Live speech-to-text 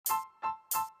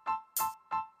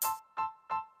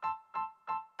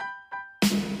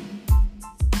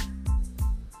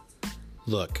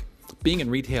Look, being in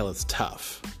retail is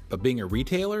tough, but being a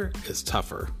retailer is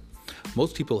tougher.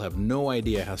 Most people have no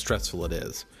idea how stressful it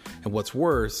is. And what's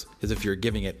worse is if you're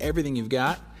giving it everything you've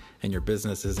got and your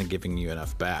business isn't giving you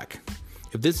enough back.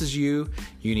 If this is you,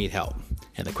 you need help.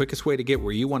 And the quickest way to get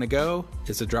where you want to go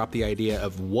is to drop the idea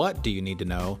of what do you need to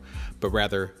know, but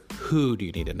rather who do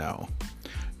you need to know.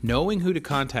 Knowing who to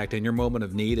contact in your moment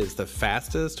of need is the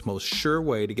fastest, most sure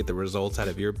way to get the results out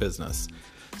of your business.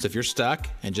 So if you're stuck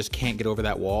and just can't get over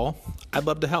that wall, I'd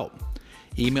love to help.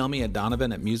 Email me at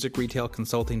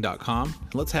donovan@musicretailconsulting.com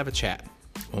and let's have a chat.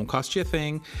 It won't cost you a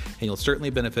thing, and you'll certainly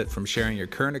benefit from sharing your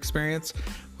current experience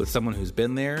with someone who's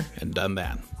been there and done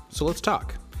that. So let's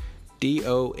talk.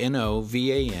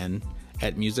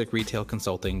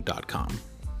 DONOVAN@musicretailconsulting.com.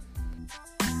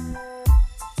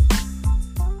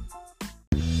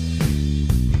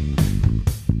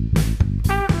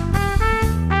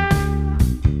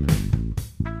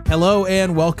 Hello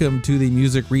and welcome to the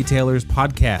Music Retailers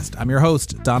Podcast. I'm your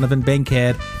host, Donovan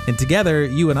Bankhead, and together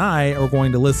you and I are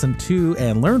going to listen to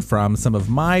and learn from some of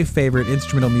my favorite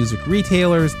instrumental music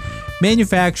retailers,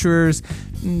 manufacturers,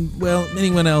 well,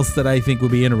 anyone else that I think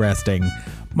would be interesting.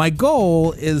 My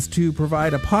goal is to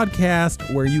provide a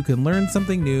podcast where you can learn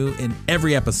something new in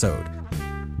every episode.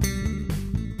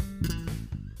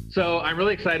 So I'm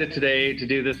really excited today to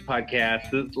do this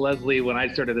podcast. Leslie, when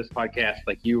I started this podcast,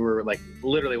 you were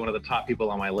literally one of the top people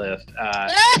on my list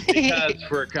because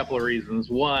for a couple of reasons.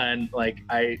 One, when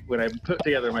I put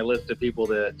together my list of people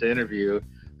to interview,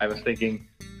 I was thinking,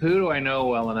 who do I know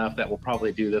well enough that will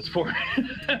probably do this for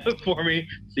me?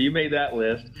 So you made that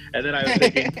list. And then I was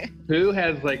thinking, who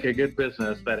has a good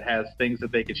business that has things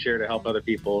that they could share to help other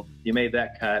people? You made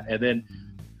that cut. And then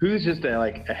who's just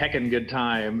a heckin' good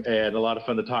time and a lot of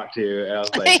fun to talk to. And I was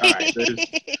like, all right,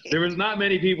 there was not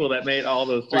many people that made all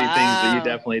those three things that you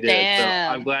definitely did. Damn. So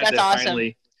I'm glad That's to awesome.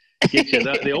 finally get you.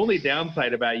 The only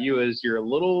downside about you is you're a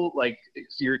little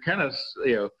you're kind of,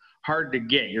 hard to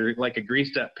get. You're like a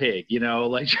greased up pig,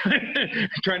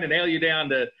 trying to nail you down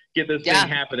to get this thing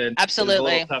happening.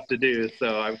 Absolutely. It's a little tough to do.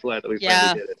 So I'm glad that we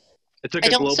finally did it. It took a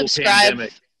global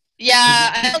pandemic.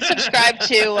 Yeah, I don't subscribe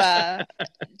to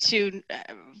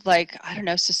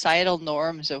societal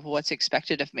norms of what's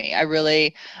expected of me.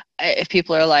 If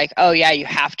people are like, oh yeah, you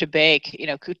have to bake,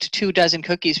 2 dozen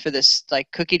cookies for this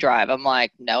cookie drive, I'm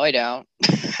like, no, I don't.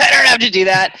 I don't have to do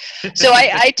that. So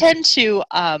I tend to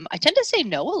say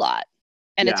no a lot,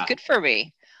 and it's good for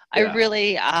me. Yeah. I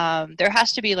really there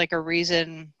has to be a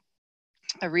reason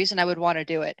I would want to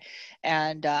do it,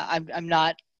 and I'm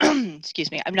not.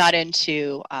 Excuse me. I'm not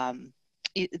into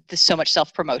so much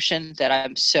self-promotion that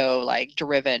I'm so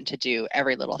driven to do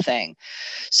every little thing.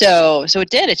 So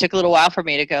it took a little while for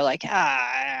me to go I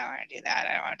don't want to do that.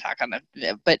 I don't want to talk on the,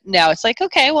 but now it's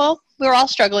okay, well, we're all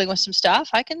struggling with some stuff.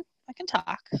 I can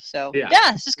talk. So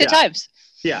yeah, it's just good times.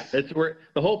 Yeah. The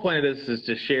whole point of this is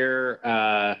to share,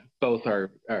 both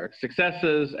our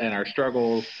successes and our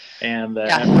struggles and the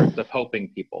efforts of helping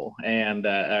people and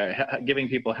giving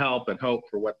people help and hope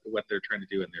for what they're trying to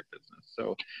do in their business.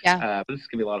 So this is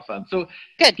gonna be a lot of fun. So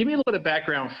give me a little bit of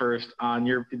background first on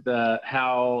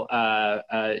how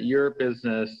your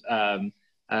business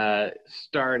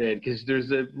started, because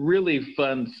there's a really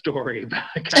fun story about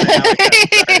kind of how it got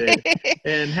started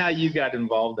and how you got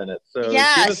involved in it. So give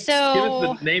us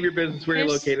the name of your business, where you're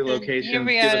located, location.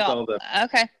 Give us all the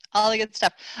all the good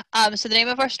stuff. So the name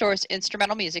of our store is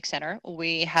Instrumental Music Center.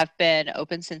 We have been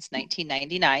open since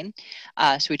 1999.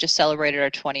 So we just celebrated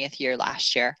our 20th year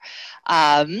last year.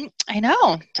 I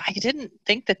know, I didn't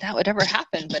think that would ever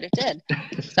happen, but it did.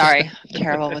 Sorry, I'm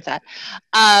terrible with that.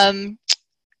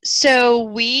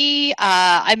 So I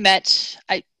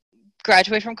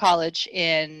graduated from college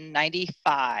in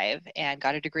 95 and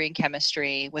got a degree in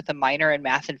chemistry with a minor in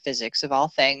math and physics, of all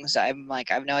things. I'm I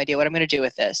have no idea what I'm going to do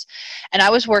with this. And I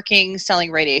was working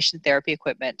selling radiation therapy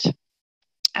equipment.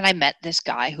 And I met this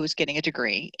guy who was getting a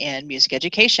degree in music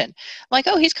education. I'm like,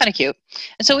 oh, he's kind of cute.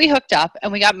 And so we hooked up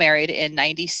and we got married in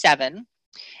 97.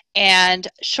 And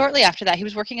shortly after that, he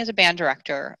was working as a band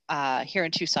director here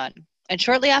in Tucson. And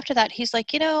shortly after that, he's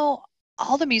like, all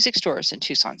the music stores in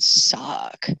Tucson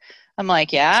suck. I'm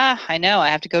like, yeah, I know. I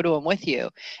have to go to them with you.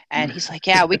 And he's like,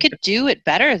 yeah, we could do it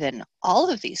better than all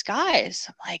of these guys.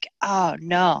 I'm like, oh,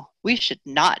 no, we should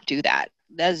not do that.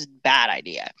 That's a bad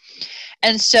idea.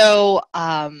 And so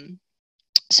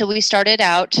we started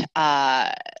out,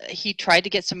 he tried to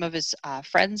get some of his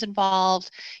friends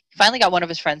involved. He finally got one of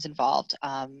his friends involved,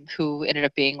 who ended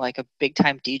up being a big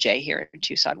time DJ here in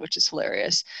Tucson, which is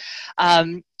hilarious.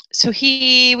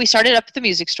 we started up at the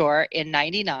music store in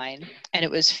 99, and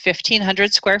it was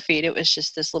 1,500 square feet. It was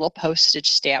just this little postage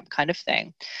stamp kind of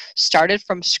thing. Started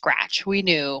from scratch. We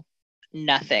knew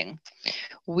nothing.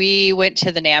 We went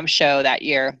to the NAMM show that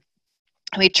year.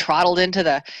 We trottled into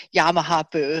the Yamaha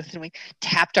booth and we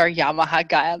tapped our Yamaha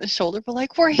guy on the shoulder. We're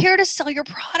like, we're here to sell your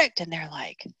product. And they're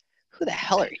like, who the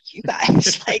hell are you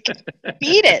guys? Like,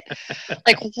 beat it.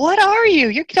 Like, what are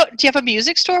you? Do you have a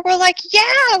music store? We're like,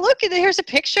 yeah, look, here's a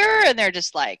picture. And they're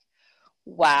just like,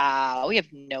 wow, we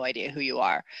have no idea who you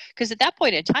are. Because at that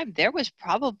point in time, there was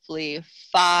probably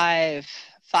five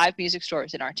music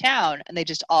stores in our town, and they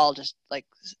just all just like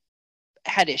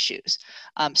had issues,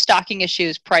 stocking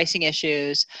issues, pricing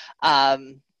issues.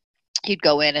 You'd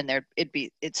go in and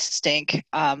it'd stink.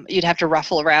 You'd have to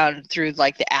ruffle around through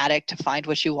like the attic to find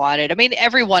what you wanted. I mean,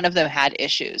 every one of them had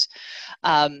issues.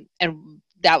 And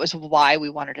that was why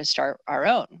we wanted to start our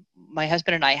own. My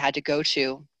husband and I had to go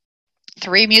to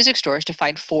 3 music stores to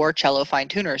find 4 cello fine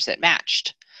tuners that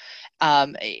matched.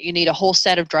 You need a whole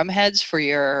set of drum heads for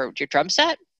your drum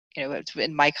set. You know,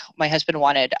 and my husband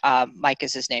wanted, Mike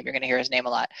is his name. You're going to hear his name a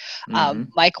lot.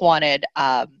 Mike wanted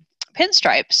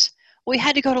pinstripes. We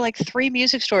had to go to like 3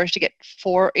 music stores to get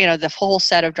 4, the full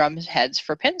set of drum heads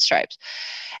for pinstripes.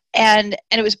 And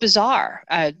it was bizarre.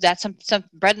 That some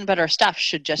bread and butter stuff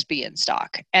should just be in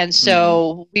stock. And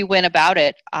so we went about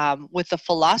it with the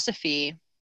philosophy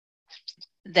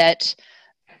that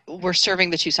we're serving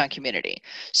the Tucson community.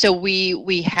 So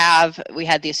we had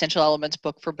the Essential Elements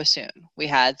book for bassoon. We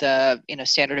had the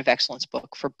Standard of Excellence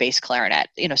book for bass clarinet.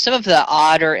 Some of the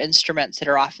odder instruments that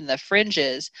are off in the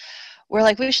fringes. We're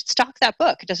like, we should stock that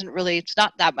book. It's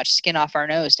not that much skin off our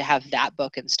nose to have that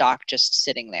book in stock just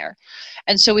sitting there.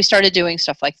 And so we started doing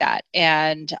stuff like that.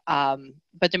 And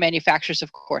but the manufacturers,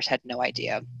 of course, had no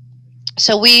idea.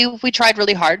 So we tried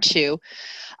really hard to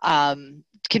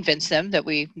convince them that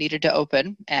we needed to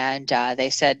open, and they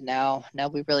said no,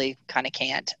 we really kind of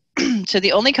can't. So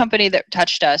the only company that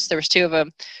touched us, there was 2 of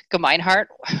them, Gemeinhart,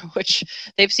 which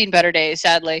they've seen better days,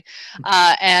 sadly,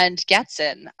 and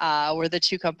Getzen were the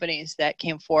 2 companies that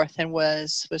came forth and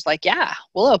was like, yeah,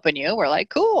 we'll open you. We're like,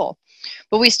 cool.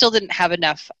 But we still didn't have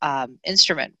enough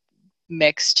instrument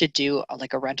mix to do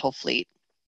like a rental fleet.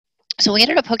 So we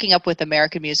ended up hooking up with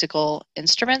American Musical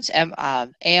Instruments,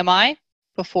 AMI,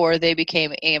 before they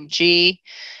became AMG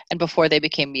and before they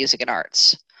became Music and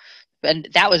Arts. And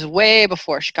that was way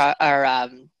before Chicago,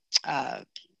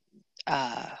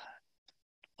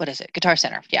 what is it? Guitar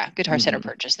Center. Yeah, Guitar Center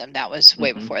purchased them. That was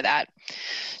way before that.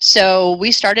 So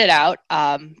we started out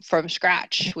from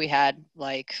scratch. We had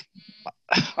like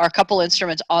our couple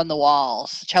instruments on the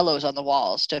walls, cellos on the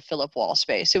walls to fill up wall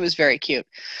space. It was very cute.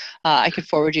 I could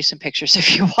forward you some pictures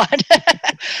if you want.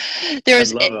 I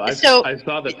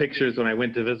saw the pictures when I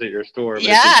went to visit your store.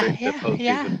 Yeah.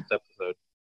 This episode.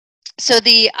 So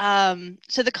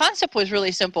the concept was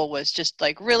really simple, was just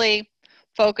like really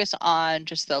focus on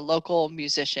just the local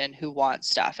musician who wants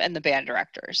stuff and the band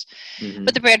directors.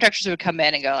 But the band directors would come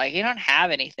in and go like, you don't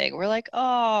have anything. We're like,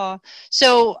 oh.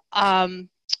 So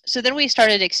then we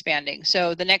started expanding.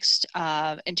 So the next,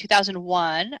 in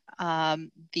 2001,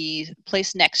 the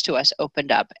place next to us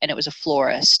opened up, and it was a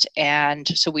florist. And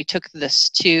so we took this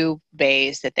 2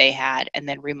 bays that they had and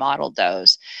then remodeled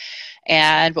those.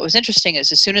 And what was interesting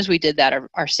is as soon as we did that,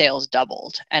 our sales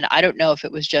doubled. And I don't know if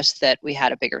it was just that we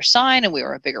had a bigger sign and we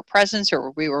were a bigger presence, or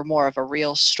we were more of a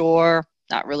real store.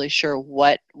 Not really sure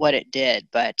what it did,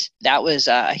 but that was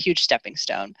a huge stepping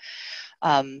stone.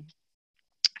 And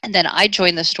then I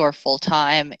joined the store full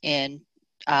time in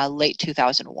late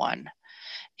 2001.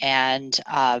 And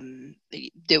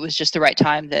it was just the right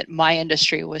time that my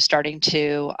industry was starting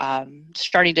to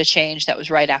change. That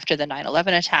was right after the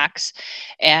 9/11 attacks,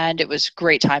 and it was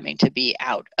great timing to be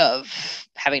out of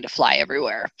having to fly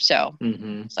everywhere. So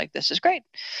it's like, this is great.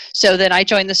 So then I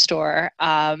joined the store,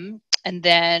 and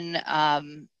then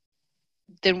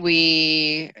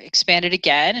we expanded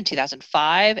again in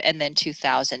 2005, and then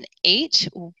 2008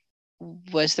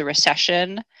 was the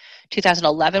recession.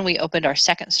 2011, we opened our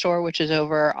second store, which is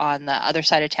over on the other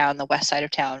side of town, the west side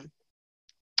of town.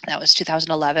 That was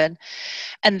 2011.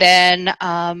 And then,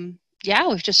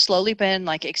 we've just slowly been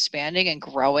like expanding and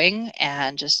growing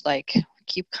and just like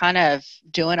keep kind of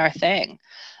doing our thing.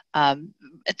 At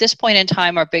this point in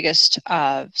time, our biggest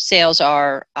sales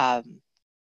are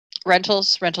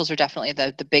rentals. Rentals are definitely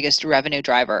the biggest revenue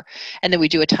driver. And then we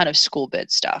do a ton of school bid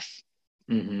stuff.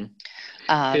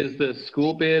 Is the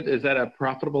school bid, is that a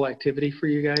profitable activity for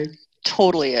you guys?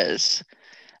 Totally is.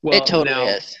 Well, it totally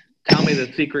is. Tell me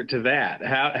the secret to that.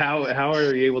 How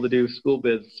are you able to do school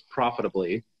bids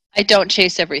profitably? I don't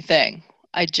chase everything.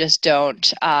 I just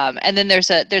don't. And then there's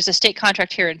a state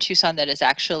contract here in Tucson that is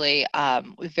actually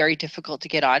very difficult to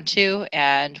get onto.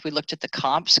 And we looked at the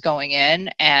comps going in,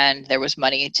 and there was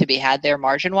money to be had there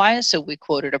margin wise. So we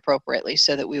quoted appropriately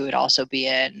so that we would also be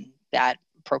in that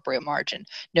appropriate margin.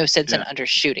 No sense in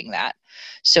undershooting that.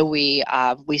 So we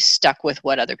stuck with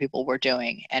what other people were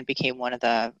doing and became one of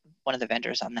the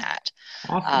vendors on that.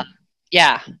 Awesome.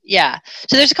 Yeah.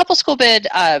 So there's a couple school bid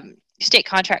state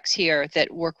contracts here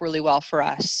that work really well for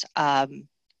us.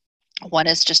 One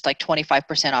is just like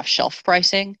 25% off shelf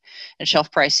pricing, and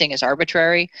shelf pricing is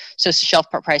arbitrary. So shelf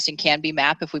pricing can be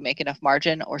MAP if we make enough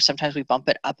margin, or sometimes we bump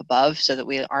it up above so that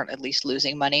we aren't at least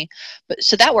losing money. But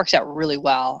so that works out really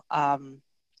well.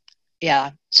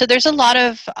 Yeah. So there's a lot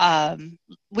of,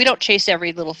 we don't chase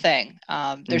every little thing.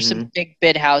 There's some big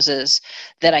bid houses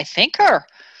that I think are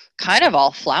kind of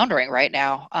all floundering right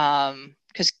now.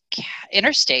 Because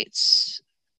Interstate's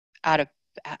out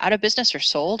of business or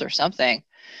sold or something.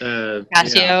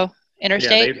 Casio,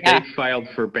 Interstate. They filed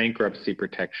for bankruptcy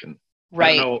protection.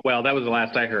 Right. I don't know, well, that was the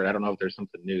last I heard. I don't know if there's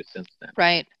something new since then.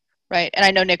 Right. And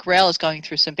I know Nick Rail is going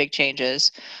through some big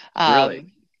changes.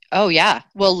 Really? Oh yeah.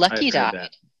 Well, Lucky died.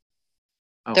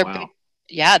 Oh, wow.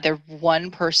 Yeah, they're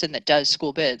one person that does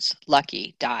school bids.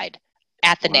 Lucky died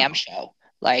at the NAMM show.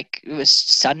 Like, it was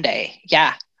Sunday.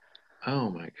 Yeah. Oh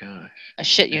my gosh. I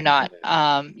shit you not.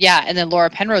 Yeah, and then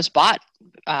Laura Penrose bought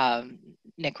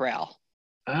Nick Rail.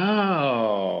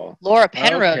 Oh. Laura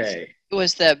Penrose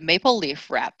was the Maple Leaf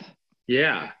rep.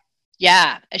 Yeah.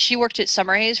 Yeah, she worked at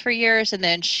Summer Hayes for years, and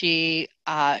then she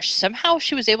somehow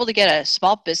she was able to get a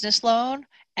small business loan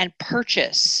and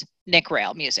purchase Nick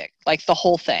Rail music, like the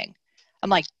whole thing. I'm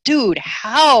like, dude,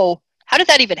 how did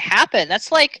that even happen?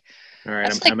 That's like, all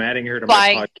right, I'm adding her to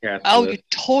my podcast. Oh, list. You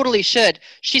totally should.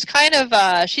 She's kind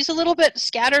of, she's a little bit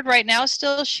scattered right now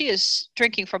still. She is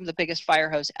drinking from the biggest fire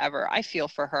hose ever. I feel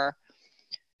for her.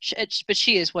 But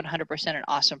she is 100% an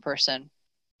awesome person.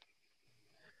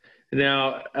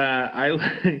 Now,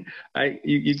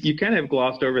 you kind of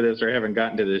glossed over this or haven't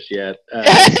gotten to this yet.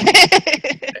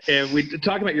 And we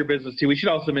talk about your business too. We should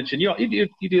also mention you do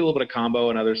a little bit of combo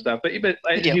and other stuff, but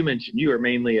as you mentioned, you are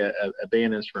mainly a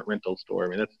band instrument rental store. I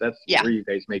mean, that's where you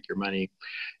guys make your money.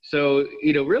 So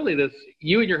really,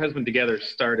 you and your husband together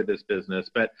started this business,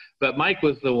 but Mike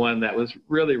was the one that was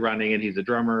really running, and he's a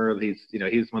drummer. He's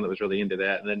the one that was really into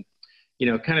that, and then.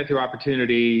 Kind of through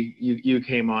opportunity, you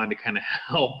came on to kind of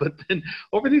help. But then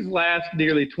over these last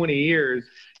nearly 20 years,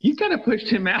 you kind of pushed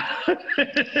him out.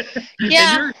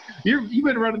 Yeah. And you've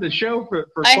been running the show for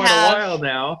quite a while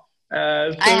now.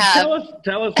 So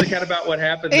tell us kind of about what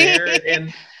happened there,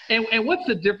 and what's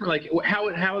the difference? Like how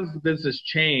has the business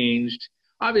changed?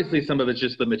 Obviously, some of it's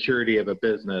just the maturity of a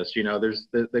business. There's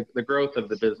the growth of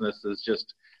the business is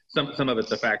just some of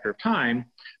it's a factor of time.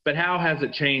 But how has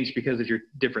it changed because of your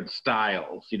different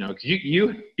styles? Because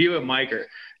you and Mike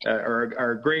are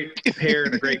a great pair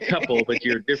and a great couple, but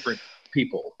you're different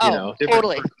people. Different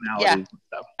totally. Personalities and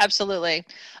stuff. Absolutely.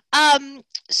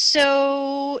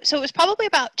 So it was probably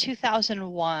about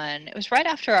 2001. It was right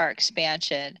after our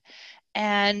expansion,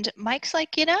 and Mike's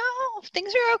like,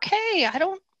 things are okay. I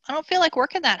don't feel like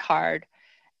working that hard.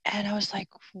 And I was like,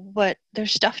 what?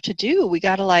 There's stuff to do. We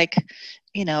got to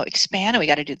expand, and we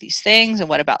got to do these things. And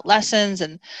what about lessons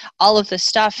and all of this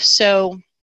stuff? So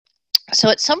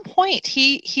at some point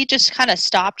he just kind of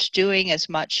stopped doing as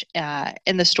much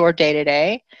in the store day to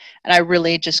day. And I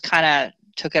really just kind of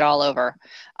took it all over.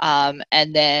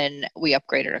 And then we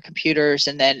upgraded our computers,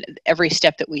 and then every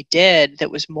step that we did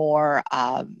that was more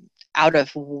out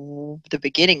of the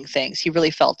beginning things, he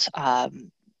really felt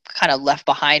kind of left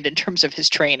behind in terms of his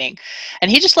training, and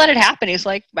he just let it happen. He's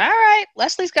like, all right,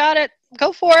 Leslie's got it,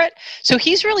 go for it. So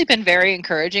he's really been very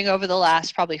encouraging over the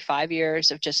last probably 5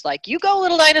 years of just like, you go,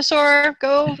 little dinosaur,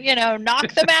 go,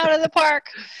 knock them out of the park.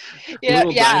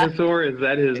 Little dinosaur, is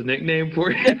that his nickname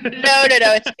for you? No,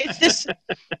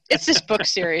 it's this book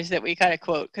series that we kind of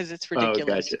quote because it's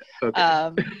ridiculous. Oh,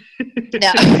 gotcha.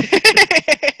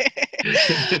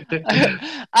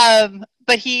 Okay.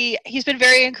 But he's been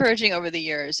very encouraging over the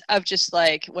years of just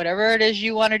like, whatever it is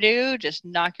you want to do, just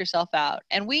knock yourself out.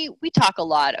 And we talk a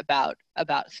lot about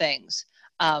things.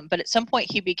 But at some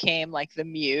point he became like the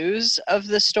muse of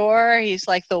the store. He's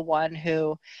like the one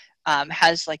who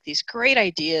has like these great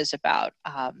ideas about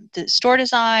the store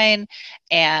design.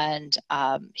 And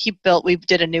we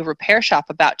did a new repair shop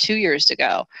about 2 years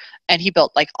ago, and he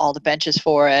built like all the benches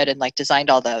for it and like designed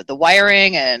all the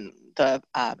wiring and the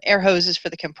air hoses for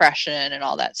the compression and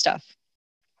all that stuff.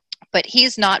 But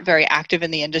he's not very active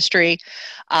in the industry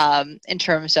in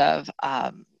terms of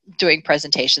doing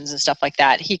presentations and stuff like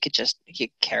that, he could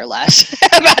care less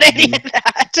about any of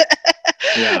that.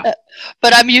 Yeah.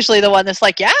 But I'm usually the one that's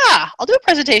like, yeah, I'll do a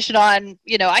presentation on,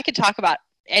 I could talk about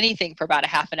anything for about a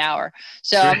half an hour.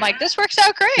 So I'm like, this works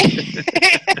out great.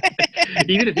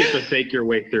 Even if you have to fake your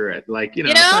way through it, like, who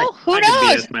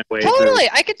knows? Totally.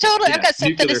 I could totally, I've got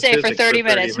something to say for 30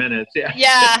 minutes.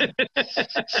 Yeah.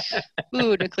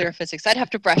 Ooh, nuclear physics. I'd have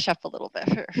to brush up a little bit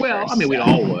first. Well, I mean, we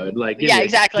all would. Like, yeah,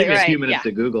 exactly. Give me right. a few minutes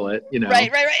to Google it,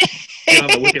 Right. Get on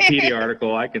the Wikipedia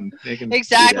article. I can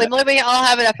exactly. I'll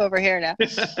have it up over here now.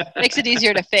 Makes it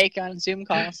easier to fake on Zoom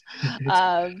calls.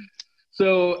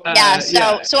 So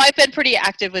I've been pretty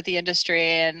active with the industry,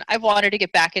 and I've wanted to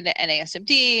get back into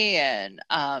NASMD and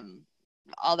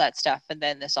all that stuff, and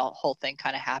then this whole thing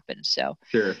kind of happened. So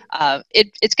sure,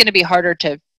 it's going to be harder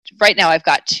to. Right now, I've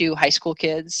got 2 high school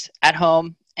kids at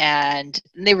home, and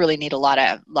they really need a lot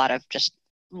of just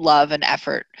love and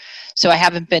effort. So I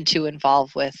haven't been too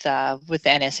involved with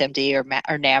NSMD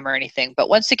or NAM or anything. But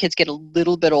once the kids get a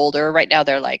little bit older, right now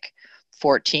they're like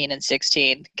 14 and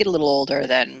 16, get a little older,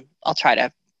 then I'll try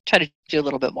to do a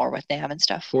little bit more with NAM and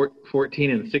stuff.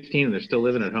 14 and 16, and they're still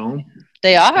living at home?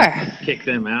 They are. Kick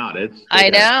them out. I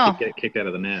know. Get kicked out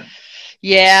of the nest.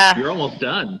 Yeah. You're almost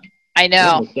done. I know.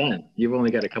 You're almost done. You've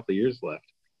only got a couple of years left.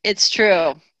 It's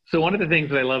true. So one of the things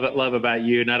that I love about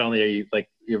you, not only are you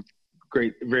you're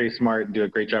great, very smart, and do a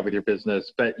great job with your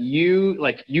business, but you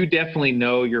definitely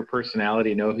know your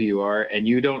personality, know who you are, and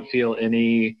you don't feel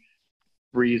any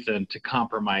reason to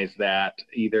compromise that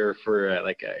either for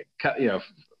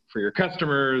for your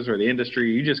customers or the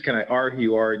industry. You just kind of are who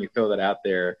you are, and you throw that out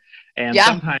there. And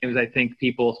sometimes I think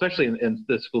people, especially in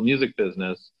the school music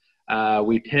business,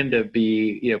 we tend to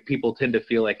be, people tend to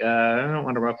feel like, I don't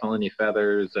want to ruffle any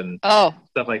feathers and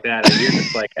stuff like that. And you're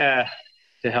just like,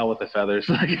 to hell with the feathers.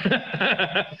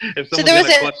 If someone's going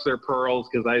to clutch their pearls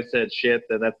because I said shit,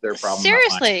 then that's their problem.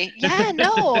 Seriously. Yeah,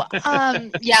 no.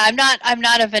 I'm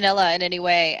not a vanilla in any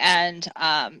way. And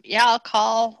I'll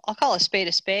call a spade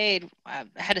a spade. I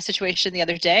had a situation the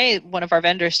other day. One of our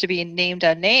vendors, to be named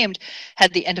unnamed,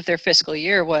 had the end of their fiscal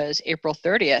year was April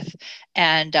 30th.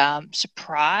 And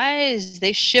surprise,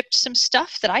 they shipped some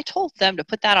stuff that I told them to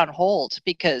put that on hold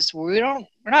because we're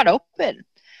not open.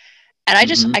 And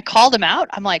I called them out.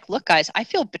 I'm like, look, guys, I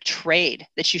feel betrayed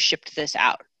that you shipped this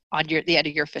out on the end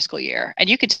of your fiscal year. And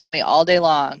you could tell me all day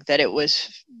long that it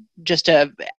was just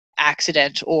a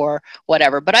accident or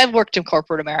whatever. But I've worked in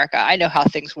corporate America. I know how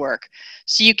things work.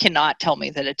 So you cannot tell me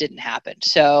that it didn't happen.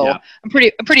 So I'm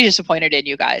pretty disappointed in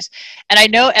you guys. And I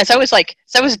know as I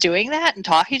was doing that and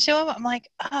talking to them, I'm like,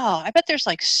 I bet there's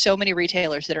like so many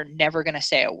retailers that are never going to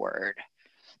say a word,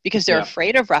 because they're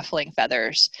afraid of ruffling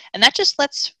feathers. And that just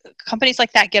lets companies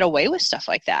like that get away with stuff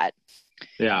like that.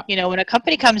 Yeah. When a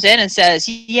company comes in and says,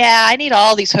 I need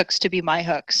all these hooks to be my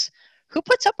hooks, who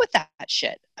puts up with that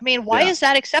shit? I mean, why is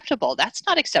that acceptable? That's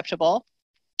not acceptable.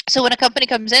 So when a company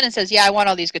comes in and says, I want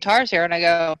all these guitars here, and I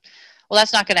go, well,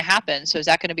 that's not going to happen. So is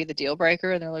that going to be the deal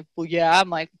breaker? And they're like, well, yeah. I'm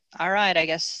like, all right, I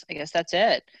guess that's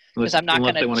it. Because I'm not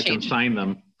going to they want to consign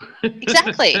them.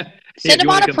 Exactly. Send them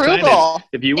on approval.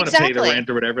 If you want to pay the rent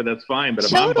or whatever, that's fine. But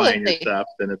if I'm buying your stuff,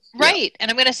 then it's right. And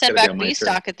I'm going to send back B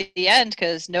stock at the end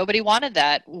because nobody wanted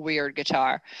that weird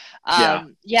guitar.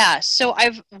 So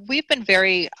we've been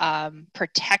very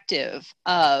protective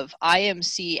of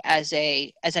IMC as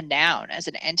a noun, as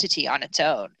an entity on its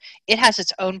own. It has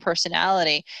its own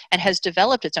personality and has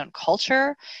developed its own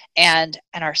culture, and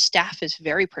our staff is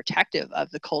very protective of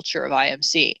the culture of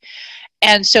IMC.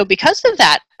 And so because of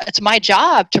that, it's my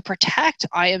job to protect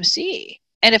IMC.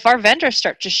 And if our vendors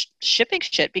start just shipping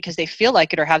shit because they feel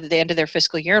like it or have the end of their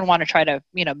fiscal year and want to try to,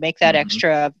 make that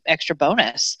extra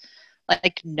bonus,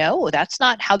 like, no, that's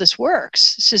not how this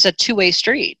works. This is a two-way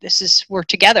street. We're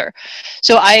together.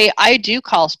 So I do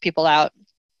call people out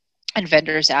and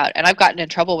vendors out. And I've gotten in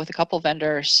trouble with a couple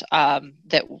vendors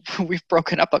that we've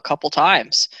broken up a couple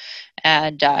times.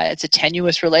 And it's a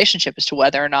tenuous relationship as to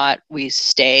whether or not we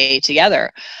stay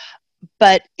together.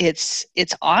 But it's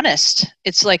honest.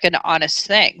 It's like an honest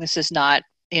thing. This is not,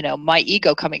 my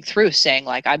ego coming through saying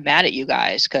like, I'm mad at you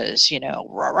guys because,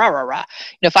 rah, rah, rah, rah.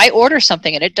 If I order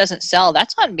something and it doesn't sell,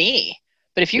 that's on me.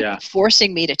 But if you're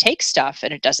forcing me to take stuff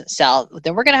and it doesn't sell,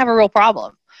 then we're going to have a real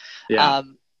problem.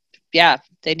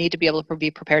 They need to be able to be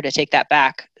prepared to take that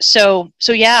back. So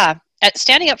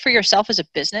standing up for yourself as a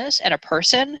business and a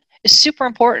person is super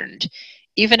important,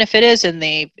 even if it is in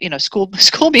the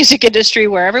school music industry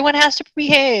where everyone has to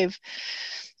behave.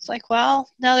 It's like,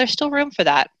 well, no, there's still room for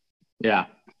that. Yeah,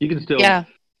 you can still,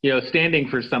 standing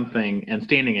for something and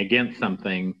standing against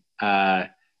something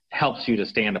helps you to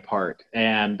stand apart.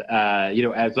 And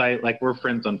as we're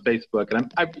friends on Facebook,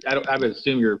 and I would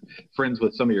assume you're friends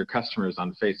with some of your customers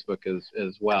on Facebook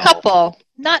as well. A couple,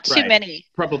 not too Right. many.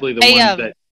 Probably the ones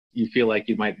that you feel like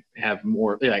you might have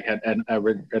more like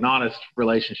an honest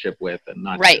relationship with, and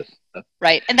not right. just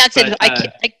Right. And that's it.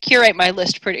 I curate my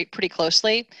list pretty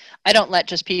closely. I don't let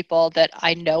just people that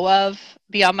I know of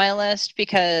be on my list,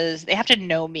 because they have to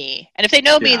know me. And if they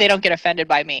know me, they don't get offended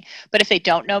by me. But if they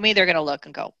don't know me, they're going to look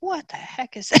and go, what the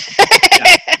heck is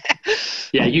that?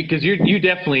 Yeah, because you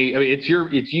definitely, I mean,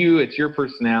 it's your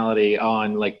personality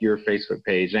on like your Facebook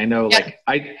page. I know, like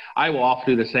I will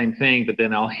often do the same thing, but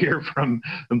then I'll hear from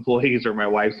employees or my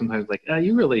wife sometimes like,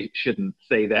 you really shouldn't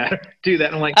say that or do that.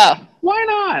 And I'm like, why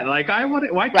not? Like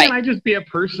why can't I just be a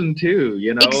person too?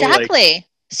 You know, exactly. Like,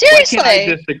 seriously. Why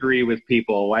can't I disagree with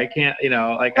people? Why can't,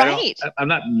 I'm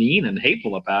not mean and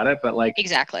hateful about it, but like,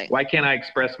 exactly. Why can't I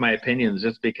express my opinions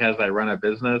just because I run a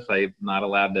business? I'm not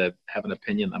allowed to have an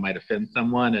opinion that might offend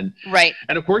someone. And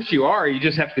And of course you are. You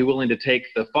just have to be willing to take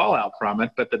the fallout from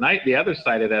it. But the other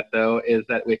side of that, though, is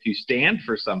that if you stand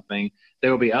for something, there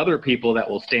will be other people that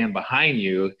will stand behind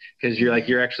you, because you're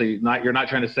not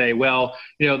trying to say, well,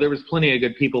 there was plenty of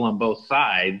good people on both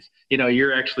sides.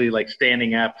 You're actually like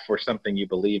standing up for something you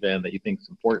believe in that you think is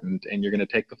important, and you're going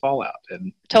to take the fallout.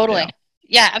 And totally.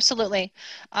 Yeah, absolutely.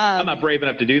 I'm not brave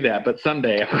enough to do that, but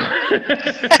someday,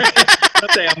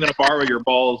 someday I'm going to borrow your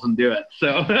balls and do it.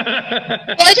 So,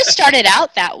 well, I just started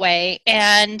out that way,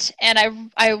 and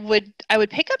I would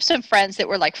pick up some friends that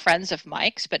were like friends of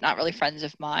Mike's, but not really friends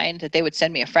of mine. That they would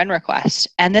send me a friend request,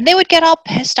 and then they would get all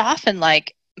pissed off and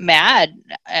like mad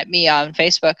at me on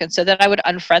Facebook, and so then I would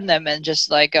unfriend them and just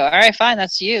like go, all right, fine,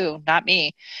 that's you, not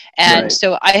me. And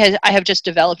so I have just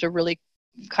developed a really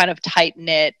kind of tight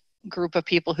knit group of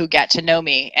people who get to know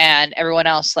me, and everyone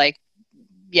else, like,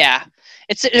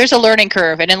 there's a learning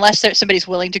curve, and unless somebody's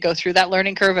willing to go through that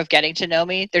learning curve of getting to know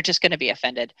me, they're just going to be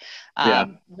offended.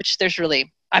 Which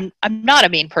I'm not a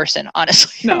mean person,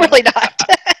 honestly. No. I'm really not.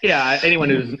 Yeah,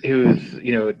 anyone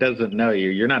who's doesn't know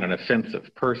you, you're not an offensive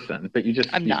person, but you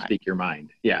speak your mind.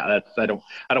 Yeah, I don't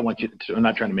want you to. I'm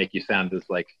not trying to make you sound as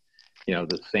like,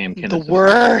 the Sam Kinison, the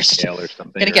worst, or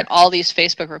something. Gonna get all these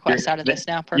Facebook requests out of this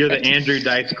now. Perfect. You're the Andrew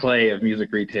Dice Clay of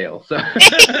music retail. So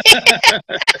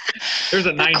there's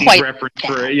a 90s reference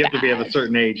for it. You have to be of a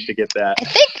certain age to get that. I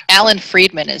think Alan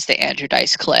Friedman is the Andrew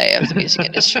Dice Clay of the music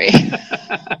industry.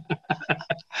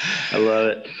 I love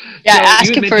it. Yeah, so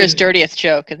ask him for his dirtiest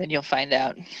joke, and then you'll find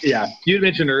out. Yeah, you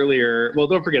mentioned earlier. Well,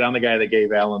 don't forget, I'm the guy that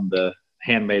gave Alan the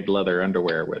handmade leather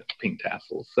underwear with pink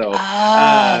tassels. So,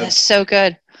 that's so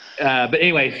good. But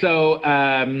anyway, so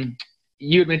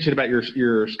you had mentioned about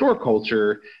your store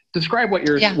culture. Describe what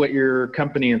your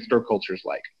company and store culture is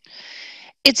like.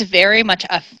 It's very much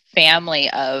a family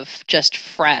of just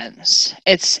friends.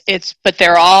 But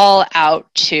they're all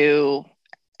out to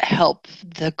help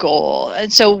the goal.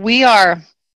 And so we are,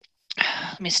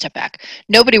 let me step back.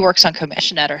 Nobody works on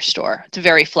commission at our store. It's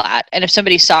very flat. And if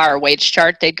somebody saw our wage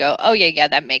chart, they'd go, oh yeah,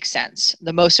 that makes sense.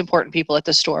 The most important people at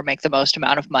the store make the most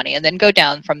amount of money, and then go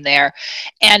down from there.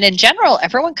 And in general,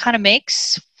 everyone kind of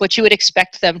makes what you would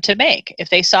expect them to make. If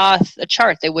they saw a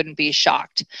chart, they wouldn't be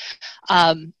shocked.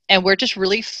 And we're just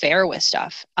really fair with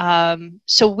stuff.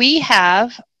 So we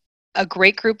have a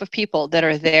great group of people that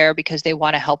are there because they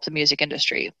want to help the music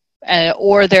industry.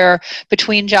 Or they're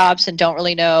between jobs and don't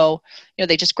really know,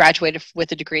 they just graduated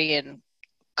with a degree in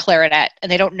clarinet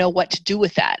and they don't know what to do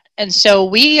with that. And so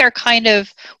we have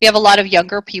a lot of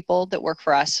younger people that work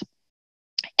for us,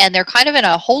 and they're kind of in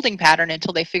a holding pattern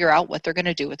until they figure out what they're going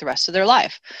to do with the rest of their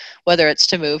life, whether it's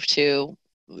to move to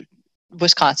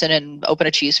Wisconsin and open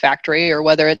a cheese factory, or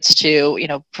whether it's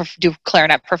to, do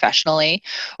clarinet professionally,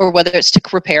 or whether it's to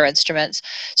repair instruments.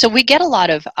 So we get a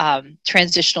lot of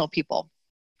transitional people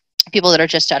that are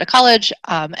just out of college,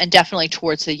 and definitely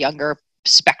towards the younger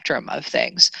spectrum of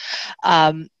things.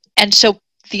 And so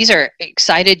these are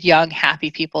excited, young,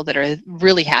 happy people that are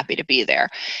really happy to be there.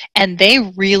 And they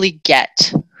really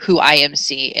get who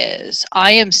IMC is.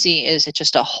 IMC is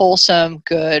just a wholesome,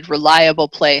 good, reliable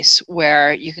place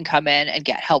where you can come in and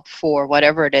get help for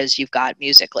whatever it is you've got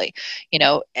musically.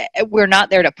 We're not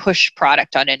there to push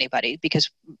product on anybody, because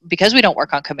we don't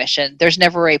work on commission. There's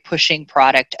never a pushing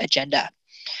product agenda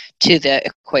to the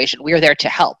equation. We are there to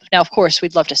help. Now, of course,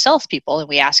 we'd love to sell people, and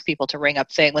we ask people to ring up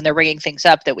when they're ringing things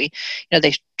up, that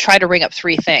they try to ring up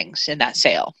 3 things in that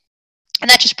sale. And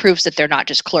that just proves that they're not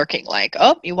just clerking, like,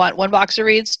 oh, you want 1 box of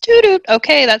reeds? Doo-doo.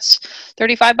 Okay, that's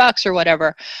 $35 or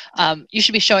whatever. You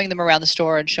should be showing them around the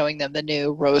store and showing them the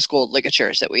new rose gold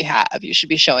ligatures that we have. You should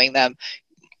be showing them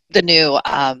the new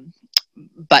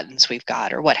buttons we've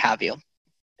got, or what have you.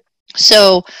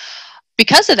 So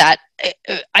because of that,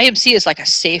 IMC is like a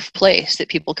safe place that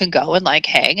people can go and like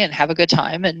hang and have a good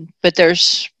time. But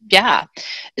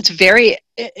it's a very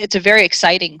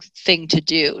exciting thing to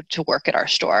do, to work at our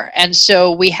store. And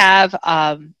so we have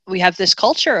this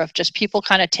culture of just people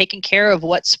kind of taking care of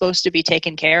what's supposed to be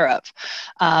taken care of.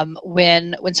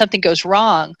 When something goes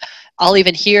wrong, I'll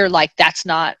even hear like, that's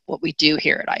not what we do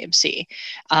here at IMC.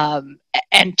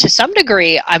 And to some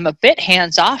degree, I'm a bit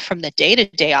hands off from the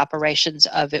day-to-day operations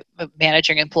of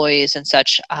managing employees and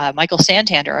such. Michael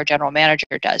Santander, our general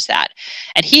manager, does that.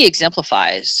 And he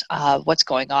exemplifies what's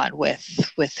going on with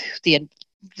the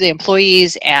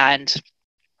employees and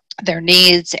their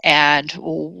needs and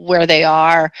where they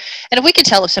are. And if we can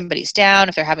tell if somebody's down,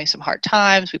 if they're having some hard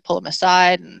times, we pull them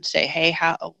aside and say, hey,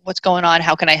 what's going on?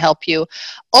 How can I help you?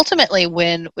 Ultimately,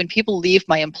 when people leave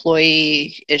my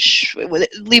employ at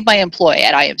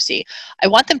IMC, I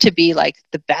want them to be like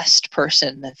the best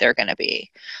person that they're going to be.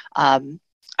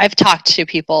 I've talked to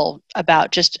people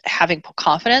about just having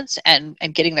confidence and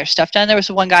getting their stuff done. There was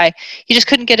one guy, he just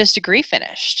couldn't get his degree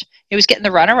finished. He was getting the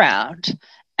runaround.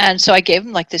 And so I gave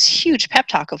him like this huge pep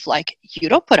talk of like, you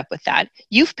don't put up with that.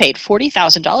 You've paid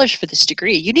 $40,000 for this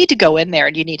degree. You need to go in there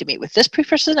and you need to meet with this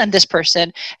person,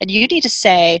 and you need to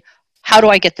say, how do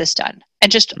I get this done?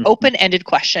 And just open-ended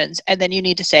questions. And then you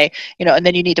need to say, and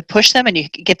then you need to push them and you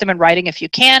get them in writing if you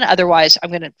can. Otherwise, I'm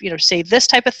going to, say this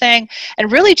type of thing.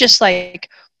 And really just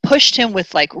like pushed him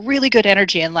with like really good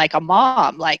energy and like a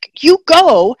mom, like, you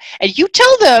go and you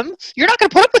tell them you're not going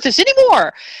to put up with this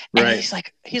anymore. Right. And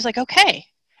he's like, okay.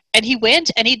 And he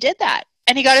went and he did that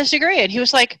and he got his degree and he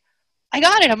was like, I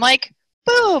got it. I'm like,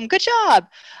 boom, good job.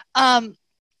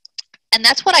 And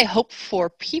that's what I hope for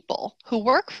people who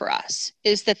work for us,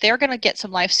 is that they're going to get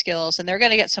some life skills and they're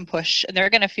going to get some push and they're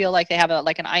going to feel like they have an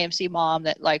IMC mom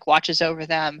that like watches over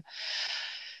them.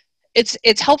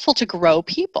 It's helpful to grow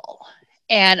people.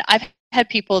 And I've had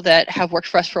people that have worked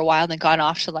for us for a while and then gone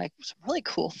off to like some really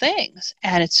cool things.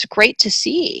 And it's great to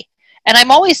see. And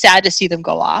I'm always sad to see them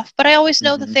go off, but I always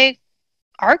know that they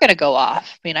are going to go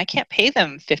off. I mean, I can't pay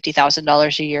them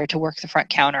 $50,000 a year to work the front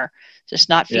counter. It's just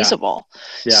not feasible.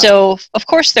 Yeah. So of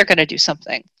course they're going to do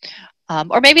something.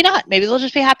 Or maybe not. Maybe they'll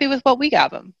just be happy with what we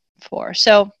got them for.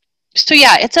 So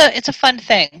yeah, it's a fun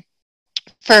thing.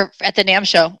 At the NAMM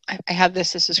show, I have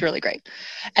this is really great.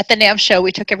 At the NAMM show,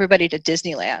 we took everybody to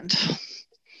Disneyland.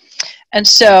 And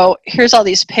so here's all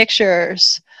these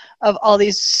pictures of all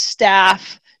these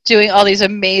staff doing all these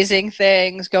amazing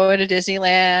things, going to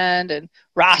Disneyland and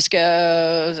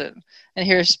Roscoe's, and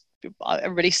here's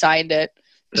everybody signed it.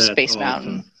 That's Space awesome.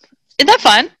 Mountain. Isn't that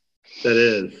fun? That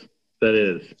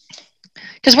is.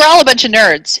 Because we're all a bunch of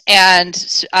nerds, and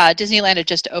Disneyland had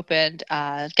just opened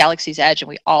Galaxy's Edge, and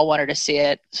we all wanted to see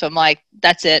it. So I'm like,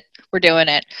 that's it. We're doing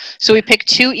it. So we picked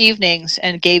 2 evenings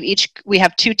and we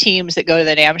have 2 teams that go to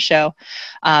the NAMM show,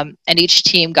 and each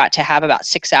team got to have about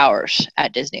 6 hours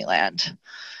at Disneyland.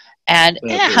 And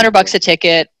 $100 a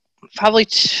ticket, probably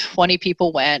 20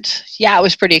 people went. Yeah, it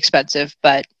was pretty expensive,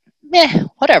 but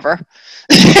whatever.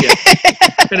 Yeah.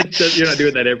 And you're not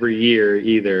doing that every year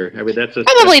either. I mean, that's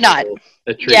probably not.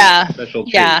 A treat, special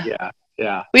treat.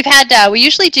 Yeah. We've had, we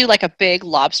usually do like a big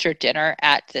lobster dinner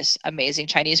at this amazing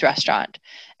Chinese restaurant.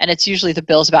 And it's usually the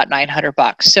bill's about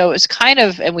 $900. So it's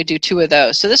and we do 2 of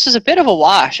those. So this was a bit of a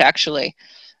wash, actually.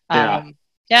 So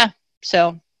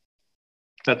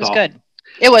that's it was awesome. Good.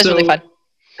 It was really fun.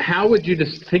 How would you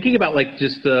thinking about like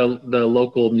just the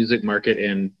local music market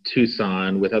in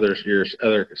Tucson with your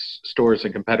other stores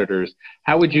and competitors,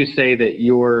 how would you say that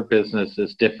your business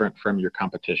is different from your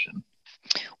competition?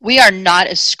 We are not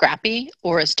as scrappy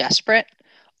or as desperate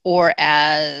or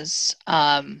as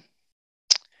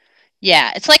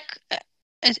it's like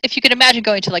if you could imagine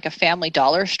going to like a Family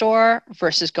Dollar store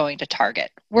versus going to Target.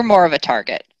 We're more of a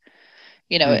Target.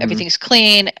 Everything's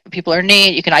clean. People are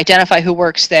neat. You can identify who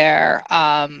works there.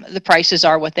 The prices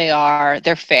are what they are.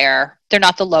 They're fair. They're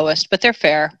not the lowest, but they're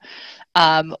fair.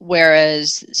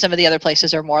 Whereas some of the other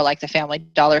places are more like the Family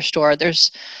Dollar store.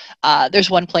 There's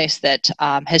one place that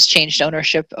has changed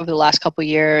ownership over the last couple of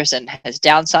years and has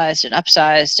downsized and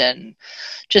upsized and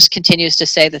just continues to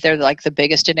say that they're like the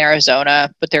biggest in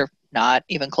Arizona, but they're not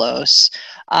even close.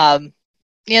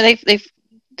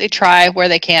 They try where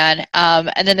they can.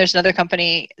 And then there's another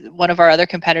company, one of our other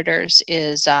competitors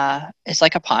is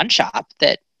like a pawn shop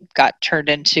that got turned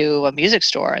into a music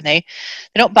store, and they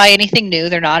don't buy anything new.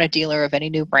 They're not a dealer of any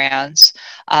new brands.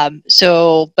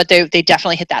 But they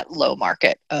definitely hit that low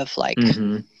market of like,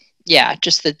 Yeah,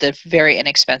 just the very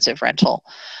inexpensive rental.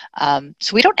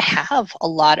 So we don't have a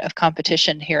lot of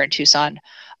competition here in Tucson.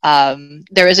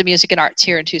 There is a music and arts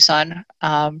here in Tucson.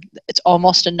 It's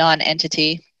almost a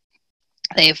non-entity.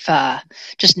 They've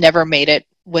just never made it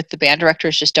with the band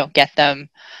directors, just don't get them.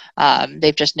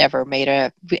 They've just never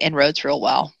made inroads real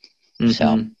well.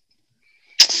 So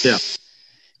yeah,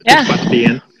 good spot to be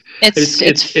in. It's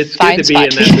good to be in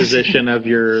that position of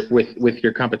with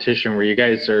your competition, where you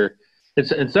guys are.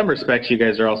 It's, in some respects, you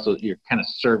guys are also, you're kind of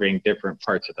serving different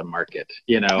parts of the market.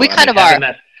 You know, we kind of are.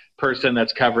 That person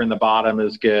that's covering the bottom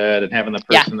is good, and having the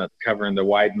person that's covering the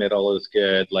wide middle is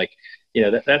good. Like, you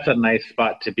know, that's a nice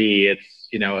spot to be. It's,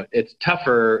 you know, it's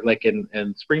tougher, like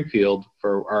in Springfield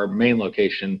for our main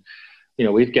location. You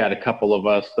know, we've got a couple of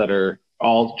us that are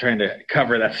all trying to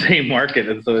cover that same market,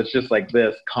 and so it's just like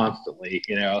this constantly,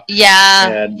 you know.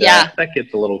 And that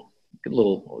gets a little,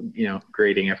 you know,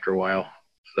 grating after a while.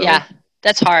 So. Yeah,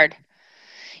 that's hard.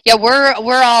 Yeah,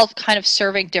 we're all kind of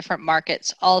serving different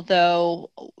markets. Although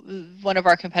one of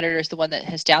our competitors, the one that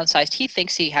has downsized, he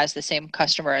thinks he has the same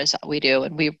customer as we do,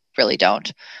 and we really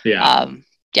don't. Yeah.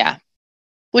 Yeah,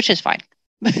 which is fine.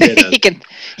 he can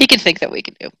think that we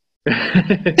can do.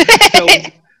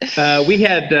 So we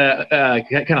had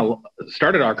kind of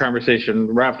started our conversation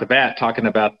right off the bat talking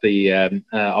about the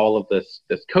all of this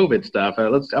COVID stuff. I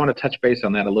want to touch base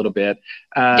on that a little bit.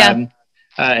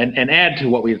 And add to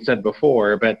what we had said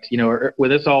before, but, you know, when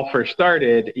this all first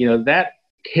started, you know, that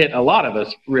hit a lot of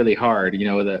us really hard, you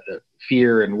know, the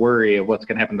fear and worry of what's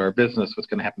going to happen to our business, what's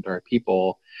going to happen to our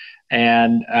people.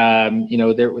 And, you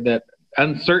know, that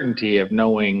uncertainty of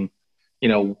knowing, you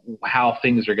know, how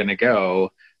things are going to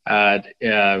go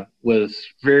was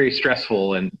very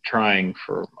stressful and trying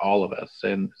for all of us,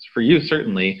 and for you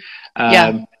certainly.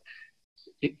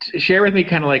 Share with me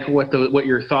kind of like what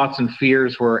your thoughts and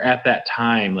fears were at that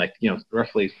time, like, you know,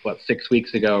 roughly 6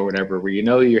 weeks ago or whatever, where you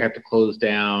know you have to close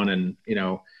down, and, you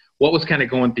know, what was kind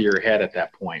of going through your head at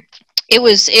that point? It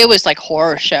was like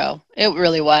horror show. It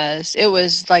really was. It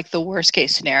was like the worst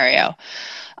case scenario,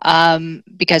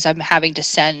 because I'm having to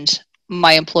send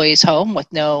my employees home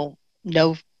with no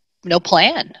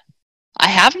plan. I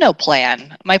have no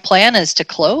plan. My plan is to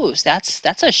close. That's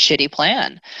a shitty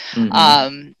plan.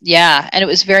 And it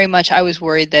was very much, I was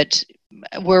worried that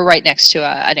we're right next to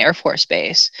an Air Force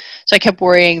base. So I kept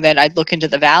worrying that I'd look into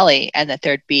the valley and that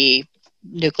there'd be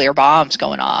nuclear bombs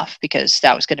going off, because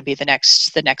that was going to be the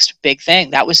next big thing.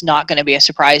 That was not going to be a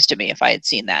surprise to me if I had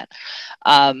seen that.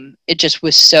 It just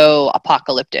was so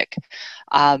apocalyptic.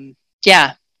 And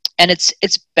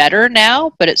it's better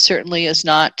now, but it certainly is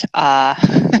not.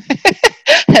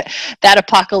 That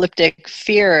apocalyptic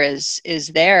fear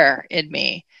is there in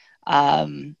me.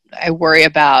 I worry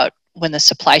about when the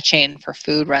supply chain for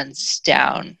food runs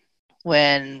down,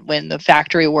 when the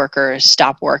factory workers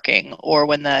stop working, or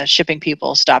when the shipping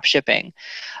people stop shipping.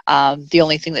 The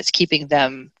only thing that's keeping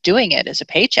them doing it is a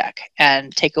paycheck,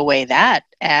 and take away that,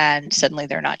 and suddenly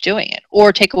they're not doing it,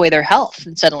 or take away their health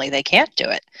and suddenly they can't do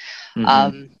it.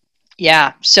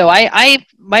 So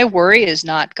my worry is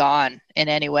not gone in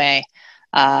any way.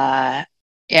 I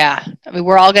mean,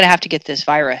 we're all going to have to get this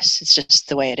virus. It's just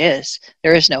the way it is.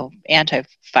 There is no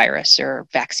antivirus or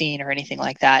vaccine or anything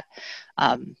like that.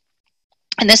 And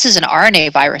this is an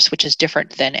RNA virus, which is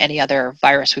different than any other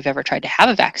virus we've ever tried to have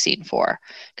a vaccine for,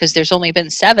 because there's only been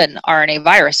 7 RNA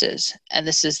viruses, and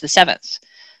this is the 7th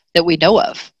that we know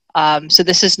of. So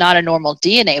this is not a normal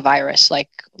DNA virus like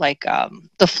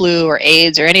the flu or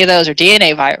AIDS or any of those are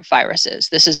DNA viruses.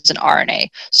 This is an RNA.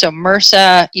 So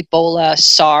MRSA, Ebola,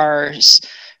 SARS,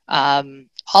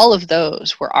 all of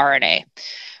those were RNA,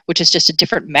 which is just a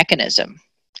different mechanism.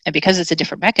 And because it's a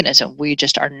different mechanism, we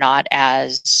just are not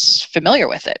as familiar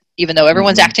with it. Even though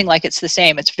everyone's acting like it's the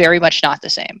same, it's very much not the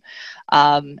same.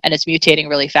 And it's mutating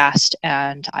really fast.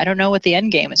 And I don't know what the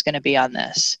end game is going to be on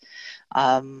this.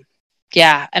 And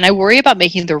I worry about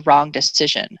making the wrong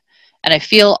decision. And I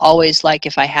feel always like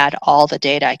if I had all the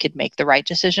data, I could make the right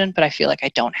decision, but I feel like I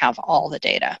don't have all the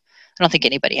data. I don't think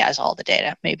anybody has all the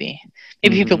data. Maybe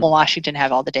people in Washington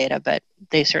have all the data, but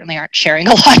they certainly aren't sharing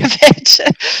a lot of it.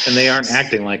 And they aren't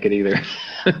acting like it either.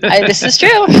 This is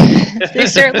true. They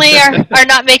certainly are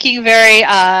not making very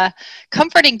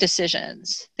comforting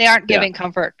decisions. They aren't giving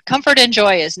comfort. Comfort and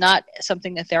joy is not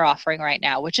something that they're offering right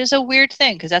now, which is a weird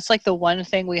thing, because that's like the one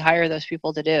thing we hire those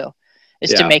people to do,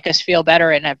 is to make us feel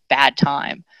better in a bad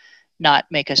time, not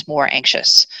make us more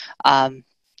anxious.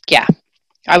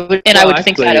 I would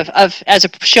think that of as a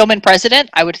Shulman president,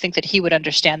 I would think that he would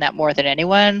understand that more than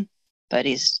anyone, but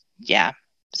he's sad.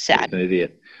 He's an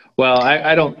idiot. Well,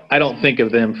 I don't think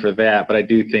of them for that, but I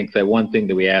do think that one thing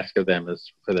that we ask of them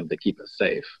is for them to keep us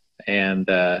safe. And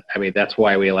I mean, that's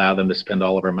why we allow them to spend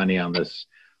all of our money on this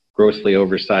grossly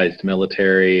oversized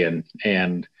military,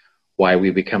 and why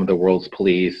we become the world's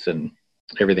police and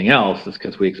everything else is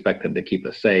because we expect them to keep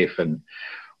us safe. And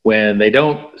when they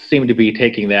don't seem to be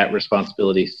taking that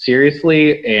responsibility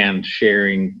seriously and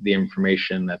sharing the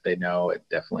information that they know, it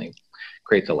definitely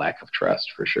creates a lack of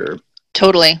trust for sure.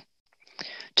 Totally.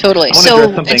 So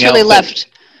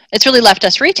it's really left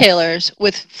us retailers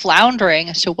with floundering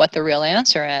as to what the real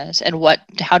answer is and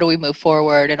how do we move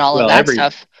forward and all of that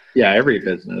stuff. Yeah, every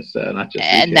business, not just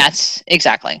and retail. That's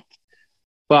exactly.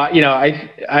 Well,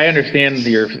 I understand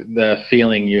the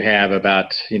feeling you have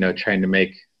about trying to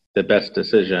make the best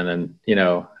decision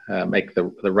and make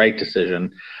the right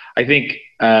decision. I think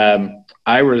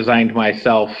I resigned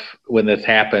myself when this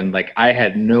happened. Like, I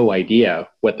had no idea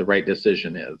what the right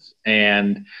decision is,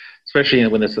 and especially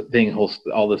when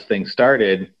all this thing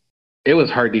started, it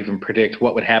was hard to even predict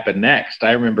what would happen next.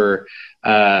 I remember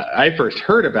I first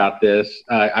heard about this.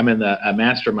 I'm in a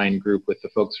mastermind group with the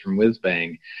folks from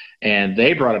Whizbang, and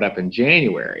they brought it up in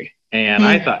January. And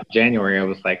I thought in January, I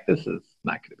was like, this is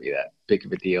not going to be that big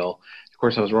of a deal. Of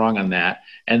course, I was wrong on that.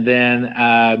 And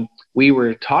then we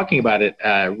were talking about it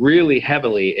really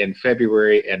heavily in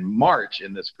February and March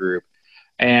in this group.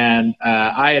 And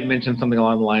I had mentioned something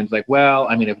along the lines like, well,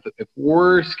 I mean, if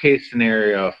worst case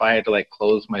scenario, if I had to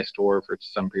close my store for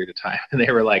some period of time, and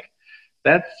they were like,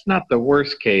 that's not the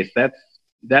worst case. That's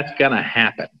going to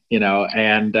happen,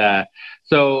 And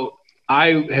so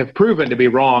I have proven to be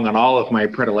wrong on all of my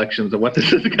predilections of what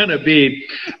this is going to be.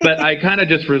 But I kind of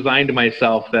just resigned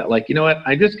myself that you know what,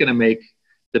 I'm just going to make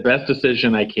the best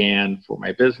decision I can for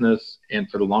my business and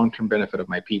for the long-term benefit of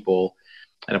my people.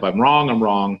 And if I'm wrong, I'm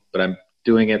wrong, but I'm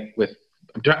doing it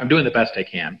I'm doing the best I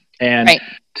can. And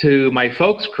to my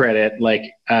folks' credit,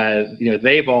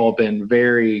 they've all been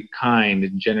very kind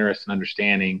and generous and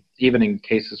understanding, even in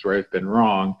cases where I've been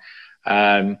wrong,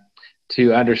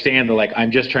 to understand that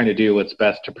I'm just trying to do what's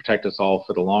best to protect us all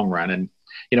for the long run. And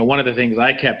one of the things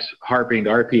I kept harping to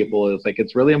our people is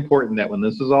it's really important that when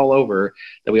this is all over,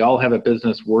 that we all have a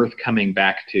business worth coming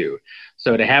back to.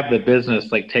 So to have the business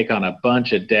take on a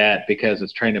bunch of debt because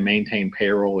it's trying to maintain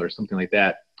payroll or something like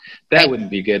that, that wouldn't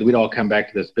be good. We'd all come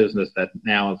back to this business that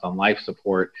now is on life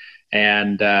support.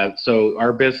 And so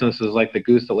our business is like the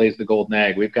goose that lays the golden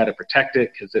egg. We've got to protect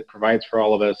it because it provides for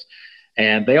all of us.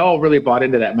 And they all really bought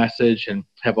into that message and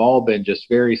have all been just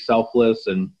very selfless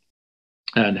and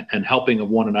helping of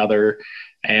one another.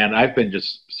 And I've been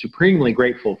just supremely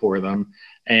grateful for them,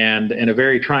 and in a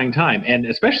very trying time. And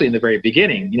especially in the very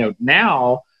beginning,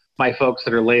 now my folks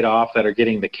that are laid off that are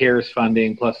getting the CARES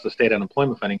funding plus the state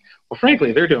unemployment funding, well,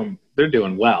 frankly, they're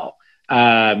doing well.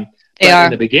 But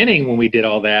in the beginning, when we did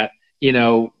all that,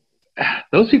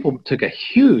 those people took a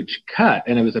huge cut,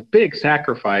 and it was a big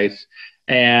sacrifice.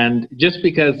 And just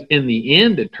because in the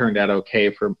end it turned out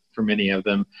okay for many of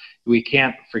them, we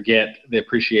can't forget the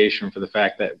appreciation for the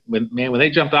fact that when they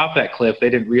jumped off that cliff,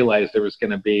 they didn't realize there was going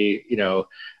to be,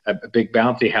 a big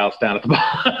bouncy house down at the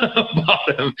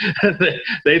bottom.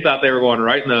 They thought they were going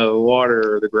right in the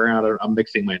water or the ground. I'm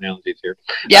mixing my analogies here.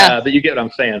 Yeah. But you get what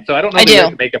I'm saying. So I don't know if we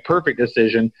have to make a perfect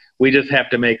decision. We just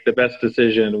have to make the best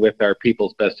decision with our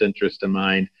people's best interest in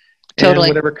mind. Totally.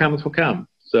 And whatever comes will come.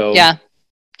 So Yeah.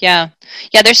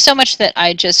 There's so much that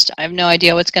I have no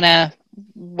idea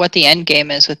what the end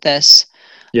game is with this.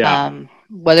 Yeah.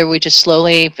 Whether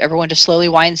everyone just slowly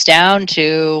winds down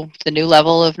to the new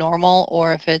level of normal,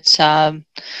 or if it's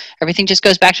everything just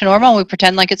goes back to normal and we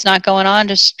pretend like it's not going on,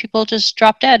 people just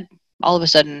drop dead all of a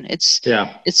sudden. It's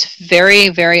very,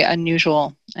 very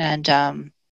unusual. And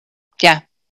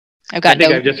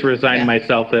I've just resigned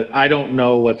myself that I don't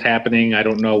know what's happening. I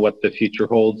don't know what the future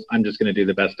holds. I'm just going to do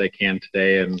the best I can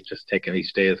today and just take it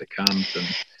each day as it comes. And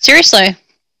seriously.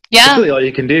 Yeah. That's really all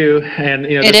you can do. And,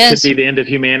 this could be the end of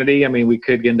humanity. I mean, we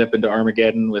could end up into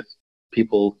Armageddon with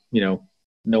people, no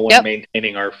one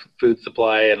maintaining our food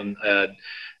supply and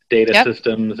data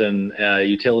systems and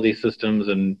utility systems,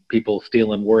 and people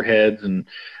stealing warheads. And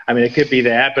I mean, it could be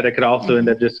that, but it could also end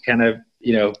up just kind of,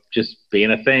 just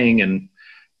being a thing and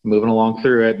moving along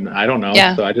through it. And I don't know.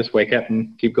 So I just wake up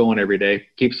and keep going every day,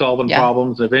 keep solving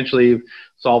problems. Eventually you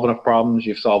solve enough problems,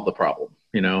 you've solved the problem,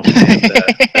 And,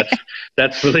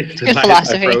 that's really my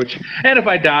approach. And if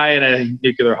I die in a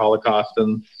nuclear holocaust,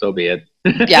 then so be it.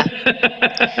 Yeah.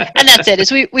 And that's it.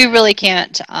 Is we really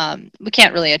can't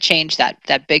really change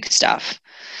that big stuff.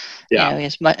 Yeah.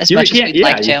 As much as we'd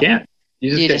like to. You can't.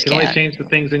 You just can only change the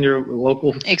things in your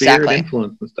local sphere of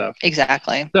influence and stuff.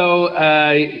 Exactly. So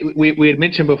we had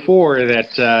mentioned before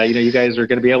that you guys are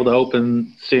going to be able to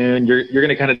open soon. You're going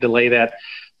to kind of delay that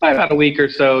about a week or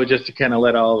so, just to kind of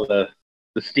let all the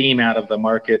steam out of the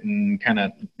market and kind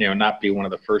of, not be one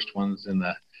of the first ones in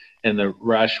the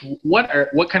rush. What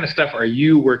kind of stuff are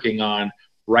you working on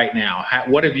right now?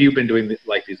 What have you been doing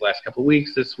like these last couple of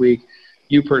weeks, this week?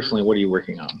 You personally, what are you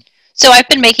working on? So I've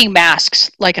been making masks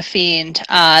like a fiend.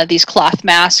 These cloth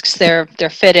masks, they're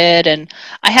fitted, and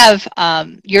I have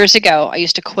years ago I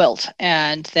used to quilt,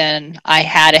 and then I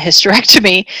had a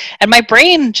hysterectomy, and my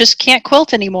brain just can't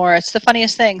quilt anymore. It's the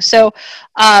funniest thing. So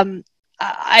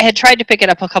I had tried to pick it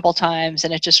up a couple times,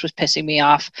 and it just was pissing me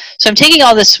off. So I'm taking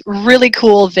all this really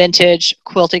cool vintage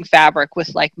quilting fabric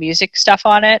with like music stuff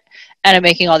on it, and I'm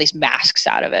making all these masks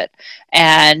out of it.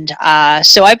 And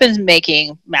so I've been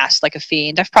making masks like a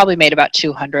fiend. I've probably made about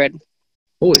 200.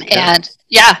 Holy cow. And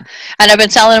yeah, and I've been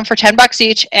selling them for $10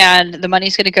 each, and the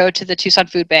money's going to go to the Tucson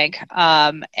Food Bank.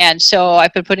 And so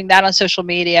I've been putting that on social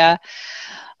media,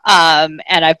 and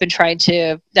I've been trying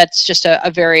to. That's just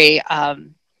a very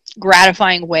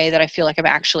gratifying way that I feel like I'm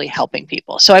actually helping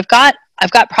people. So I've got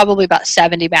probably about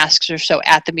 70 masks or so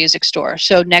at the music store.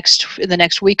 So in the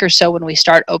next week or so, when we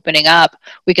start opening up,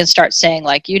 we can start saying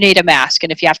like, you need a mask,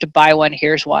 and if you have to buy one,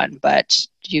 here's one, but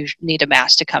you need a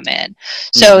mask to come in.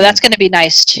 So that's going to be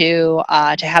nice to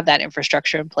have that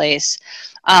infrastructure in place.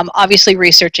 Obviously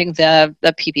researching the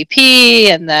PPP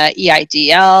and the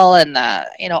EIDL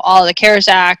and all the CARES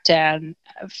Act and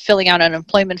filling out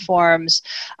unemployment forms.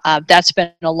 That's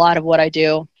been a lot of what I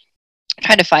do.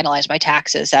 Trying to finalize my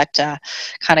taxes. That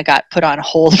kind of got put on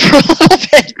hold for a little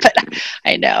bit, but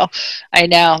I know.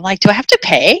 I'm like, do I have to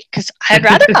pay? Because I'd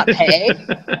rather not pay.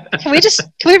 Can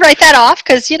we write that off?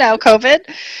 Because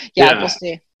COVID. Yeah,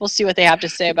 we'll see what they have to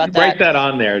say about that. Write that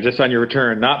on there, just on your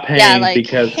return, not paying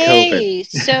because COVID.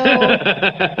 So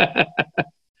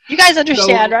you guys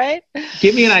understand, right?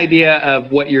 Give me an idea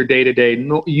of what your day-to-day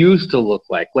used to look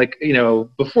like. Like,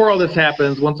 before all this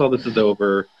happens, once all this is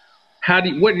over,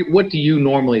 what do you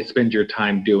normally spend your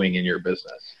time doing in your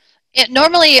business?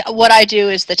 Normally what I do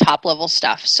is the top level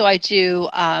stuff. So I do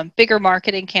bigger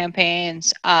marketing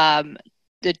campaigns.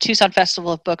 The Tucson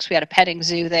Festival of Books, we had a petting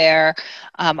zoo there.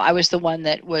 I was the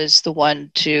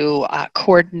one to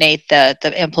coordinate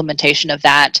the implementation of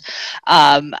that.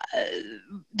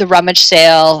 The rummage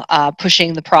sale,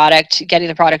 pushing the product, getting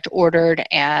the product ordered,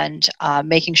 and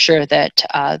making sure that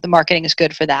the marketing is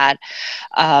good for that.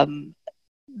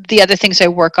 The other things I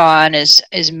work on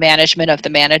is management of the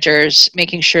managers,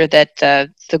 making sure that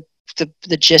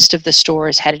the gist of the store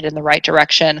is headed in the right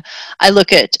direction. I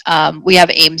look at, we have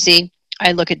Aimsy.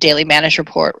 I look at Daily Manage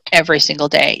Report every single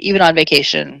day, even on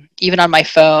vacation, even on my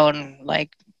phone,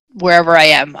 like wherever I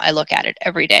am, I look at it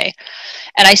every day.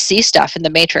 And I see stuff in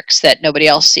the matrix that nobody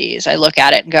else sees. I look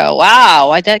at it and go, wow,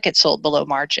 why'd that get sold below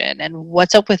margin? And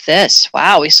what's up with this?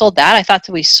 Wow, we sold that. I thought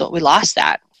that we lost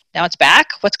that. Now it's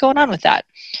back. What's going on with that?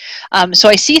 So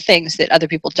I see things that other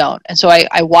people don't. And so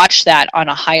I watch that on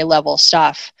a high level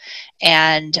stuff.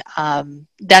 And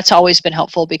that's always been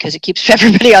helpful because it keeps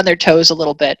everybody on their toes a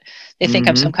little bit. They think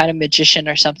I'm some kind of magician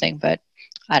or something, but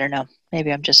I don't know.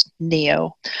 Maybe I'm just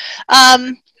Neo.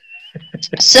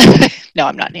 So no,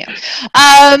 I'm not Neo.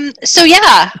 So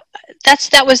yeah,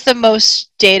 that was the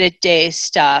most day-to-day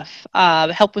stuff.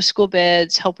 Help with school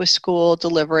bids, help with school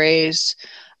deliveries,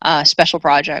 special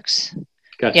projects.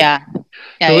 Gotcha. Yeah.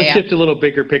 So let's shift a little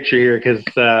bigger picture here, because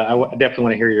I definitely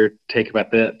want to hear your take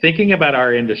about thinking about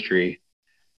our industry.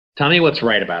 Tell me what's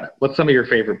right about it. What's some of your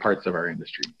favorite parts of our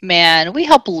industry? Man, we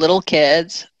help little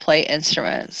kids play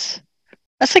instruments.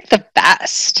 That's like the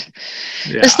best.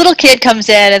 Yeah. This little kid comes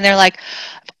in and they're like,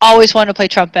 I've always wanted to play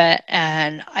trumpet,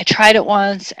 and I tried it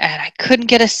once and I couldn't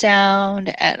get a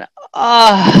sound, and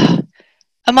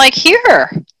I'm like, here,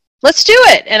 let's do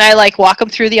it. And I like walk them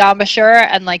through the embouchure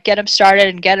and like get them started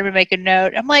and get them to make a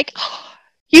note. I'm like, oh,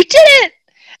 you did it.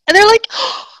 And they're like,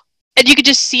 oh. And you could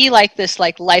just see like this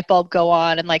like light bulb go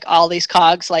on and like all these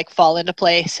cogs like fall into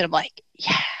place. And I'm like,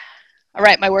 yeah, all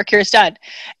right, my work here is done.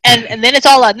 And then it's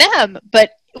all on them.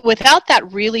 But without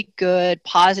that really good,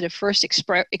 positive first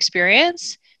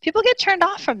experience, people get turned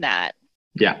off from that.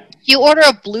 Yeah. You order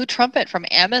a blue trumpet from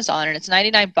Amazon and it's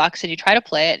 $99 and you try to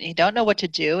play it and you don't know what to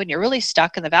do and you're really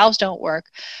stuck and the valves don't work.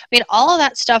 I mean, all of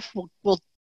that stuff will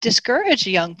discourage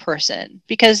a young person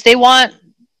because they want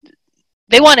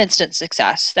instant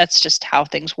success. That's just how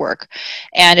things work.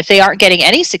 And if they aren't getting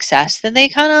any success, then they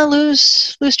kind of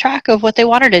lose track of what they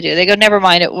wanted to do. They go, never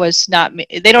mind, it was not me.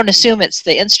 They don't assume it's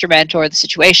the instrument or the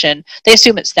situation. They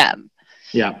assume it's them.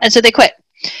 Yeah. And so they quit.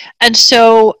 And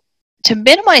so to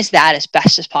minimize that as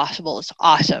best as possible is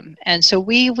awesome. And so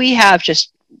we have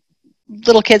just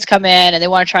little kids come in and they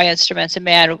want to try instruments, and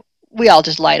man, we all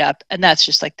just light up. And that's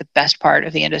just like the best part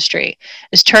of the industry,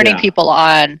 is turning Yeah. people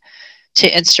on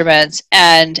to instruments.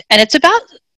 And it's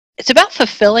about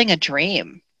fulfilling a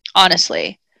dream,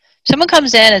 honestly. Someone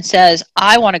comes in and says,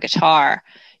 I want a guitar.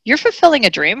 You're fulfilling a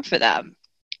dream for them.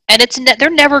 And they're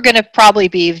never going to probably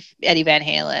be Eddie Van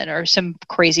Halen or some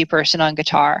crazy person on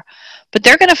guitar, but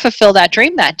they're going to fulfill that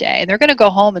dream that day, and they're going to go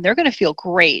home and they're going to feel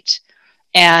great.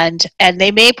 And they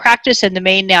may practice and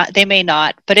they may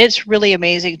not, but it's really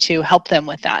amazing to help them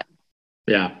with that.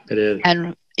 Yeah, it is.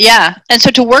 And yeah, and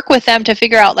so to work with them to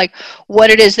figure out like what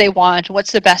it is they want,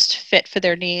 what's the best fit for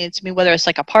their needs. I mean, whether it's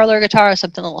like a parlor guitar or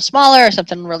something a little smaller or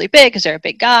something really big because they're a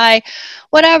big guy,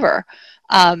 whatever.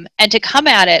 And to come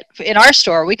at it in our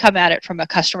store, we come at it from a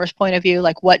customer's point of view,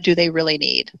 like what do they really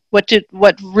need? What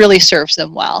really serves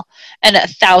them well? And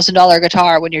 $1,000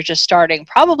 guitar when you're just starting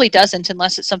probably doesn't,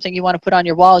 unless it's something you want to put on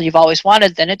your wall you've always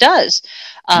wanted, then it does.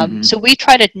 So we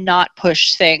try to not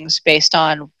push things based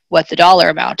on what the dollar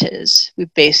amount is. We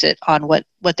base it on what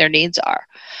their needs are,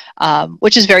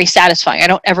 which is very satisfying. I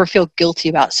don't ever feel guilty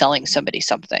about selling somebody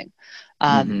something.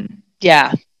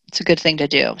 Yeah. It's a good thing to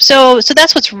do. So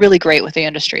that's what's really great with the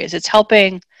industry, is it's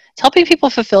helping people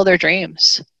fulfill their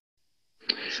dreams.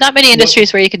 There's not many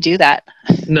industries where you can do that.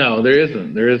 No, there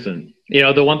isn't. You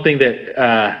know, the one thing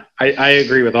that I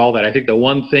agree with all that. I think the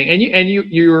one thing, and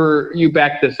you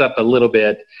back this up a little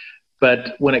bit,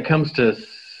 but when it comes to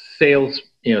sales,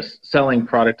 you know, selling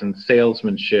product and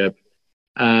salesmanship,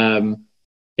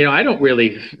 you know, I don't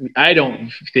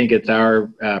think it's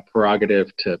our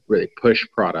prerogative to really push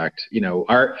product. You know,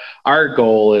 our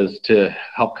goal is to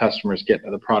help customers get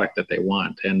the product that they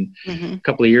want. And a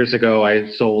couple of years ago, I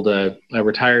sold a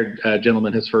retired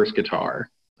gentleman his first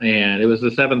guitar, and it was a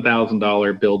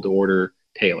 $7,000 build to order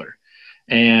Taylor.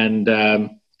 And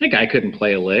the guy couldn't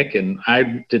play a lick, and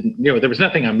I didn't. You know, there was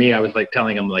nothing on me. I was like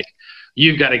telling him like,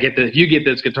 "You've got to get this. If you get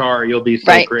this guitar, you'll be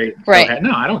so great." Right.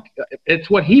 No, I don't.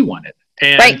 It's what he wanted.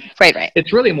 And right.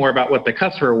 It's really more about what the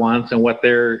customer wants and what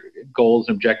their goals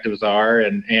and objectives are.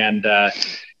 And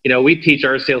you know, we teach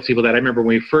our salespeople that. I remember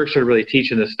when we first started really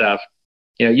teaching this stuff,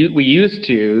 you know, we used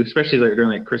to, especially like during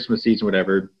like Christmas season,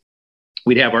 whatever,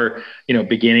 we'd have our, you know,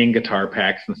 beginning guitar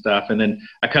packs and stuff. And then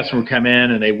a customer would come in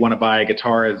and they want to buy a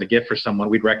guitar as a gift for someone.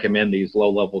 We'd recommend these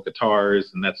low level guitars,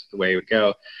 and that's the way it would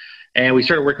go. And we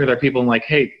started working with our people and like,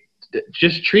 hey,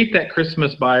 just treat that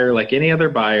Christmas buyer like any other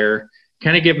buyer.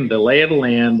 Kind of give them the lay of the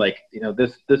land, like, you know,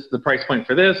 this is the price point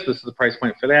for this is the price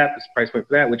point for that, this is the price point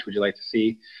for that, which would you like to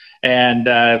see? And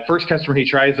first customer he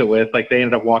tries it with, like, they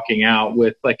ended up walking out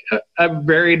with like a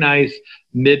very nice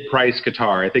mid-price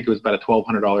guitar. I think it was about a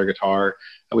 $1,200 guitar,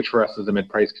 which for us is a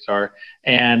mid-price guitar.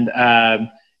 And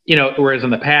you know, whereas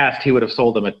in the past he would have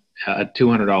sold them a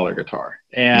 $200 guitar.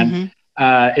 And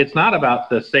it's not about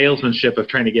the salesmanship of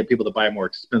trying to get people to buy more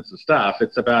expensive stuff.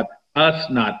 It's about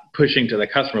us not pushing to the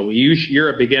customer, well,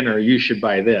 you're a beginner, you should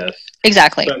buy this.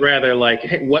 Exactly. But rather like,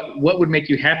 hey, what would make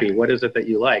you happy? What is it that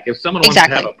you like? If someone wants to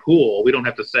have a pool, we don't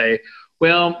have to say,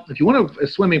 well, if you want a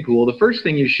swimming pool, the first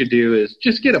thing you should do is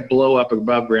just get a blow up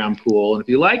above ground pool. And if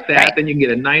you like that, then you can get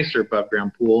a nicer above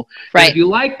ground pool. And if you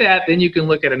like that, then you can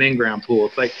look at an in-ground pool.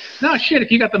 It's like, no shit,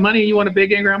 if you got the money and you want a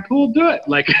big in-ground pool, do it.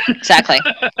 Like exactly.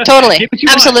 Totally.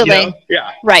 Absolutely. Want, you know?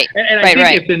 Yeah. Right. And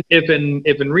I think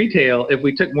if in retail, if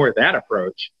we took more of that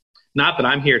approach, not that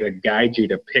I'm here to guide you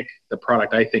to pick the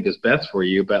product I think is best for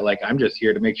you, but like, I'm just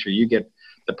here to make sure you get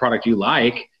the product you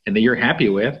like and that you're happy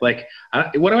with. Like,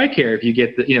 what do I care if you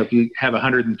get the, you know, if you have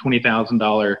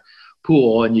 $120,000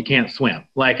 pool and you can't swim?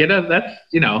 Like, that's,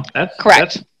 you know, that's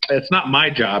correct. It's not my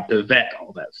job to vet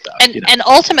all that stuff. And, you know? And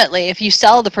ultimately, if you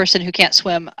sell the person who can't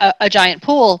swim a giant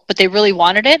pool, but they really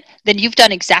wanted it, then you've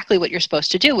done exactly what you're supposed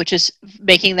to do, which is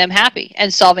making them happy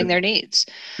and solving their needs.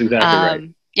 Exactly right.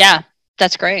 Yeah,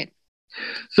 that's great.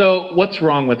 So what's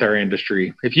wrong with our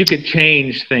industry? If you could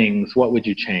change things, what would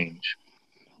you change?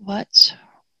 What's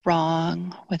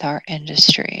wrong with our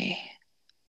industry?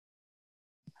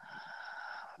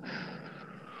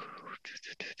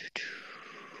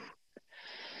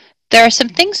 There are some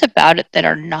things about it that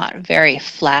are not very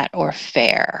flat or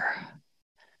fair,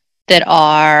 that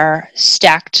are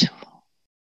stacked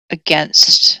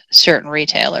against certain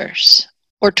retailers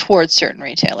or towards certain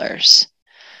retailers.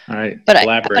 All right,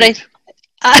 elaborate.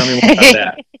 Tell me more about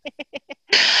that.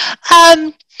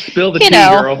 Spill the tea,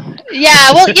 girl.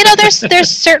 Yeah, well, you know, there's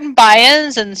certain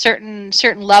buy-ins and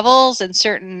certain levels and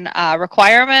certain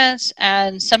requirements,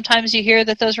 and sometimes you hear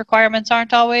that those requirements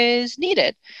aren't always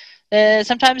needed.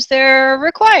 Sometimes they're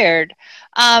required.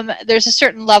 There's a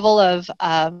certain level of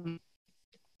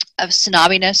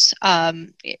snobbiness.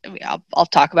 I'll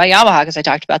talk about Yamaha because I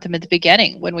talked about them at the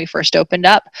beginning when we first opened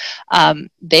up.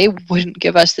 They wouldn't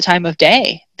give us the time of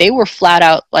day. They were flat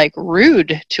out like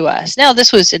rude to us. Now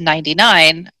this was in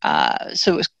 '99,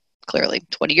 so it was clearly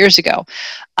 20 years ago.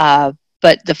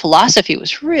 But the philosophy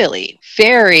was really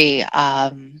very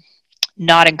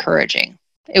not encouraging.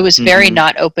 It was very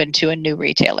not open to a new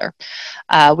retailer.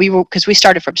 Because we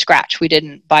started from scratch. We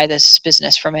didn't buy this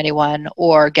business from anyone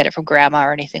or get it from grandma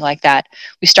or anything like that.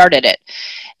 We started it.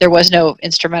 There was no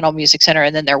instrumental music center,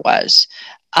 and then there was.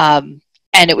 And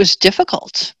it was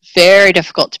difficult, very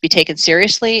difficult to be taken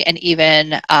seriously, and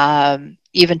even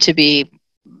to be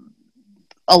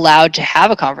allowed to have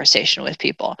a conversation with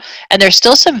people. And there's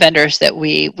still some vendors that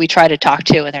we try to talk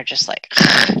to, and they're just like,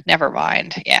 never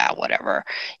mind. Yeah, whatever.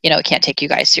 We can't take you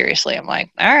guys seriously. I'm like,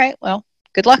 all right, well,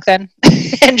 good luck then.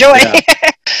 Enjoy.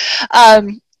 Yeah.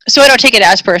 So I don't take it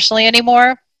as personally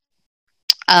anymore.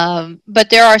 But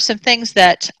there are some things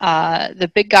that the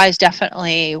big guys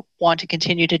definitely want to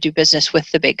continue to do business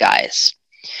with the big guys.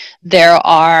 There's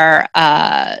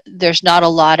not a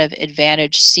lot of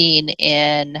advantage seen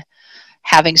in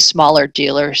having smaller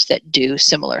dealers that do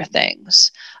similar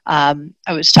things. I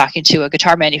was talking to a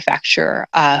guitar manufacturer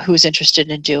who's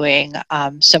interested in doing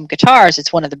some guitars.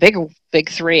 It's one of the big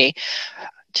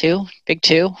two,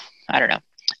 I don't know,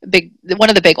 one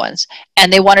of the big ones.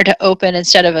 And they wanted to open,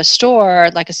 instead of a store,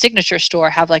 like a signature store,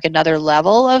 have like another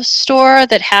level of store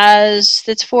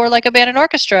that's for like a band and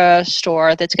orchestra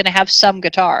store that's going to have some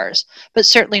guitars, but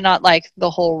certainly not like the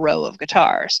whole row of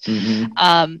guitars.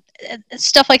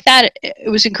 Stuff like that.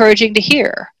 It was encouraging to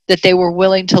hear that they were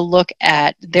willing to look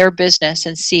at their business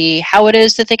and see how it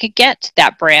is that they could get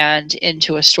that brand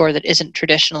into a store that isn't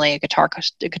traditionally a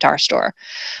guitar store.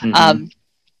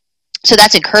 So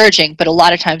that's encouraging, but a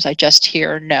lot of times I just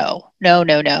hear no,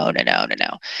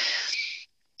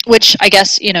 which I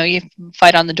guess, you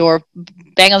bang on the door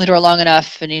long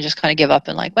enough and you just kind of give up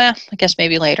and like, well, I guess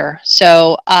maybe later.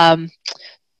 So,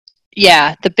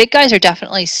 yeah, the big guys are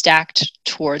definitely stacked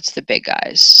towards the big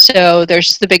guys. So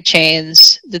there's the big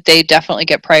chains that they definitely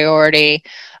get priority.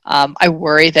 I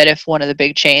worry that if one of the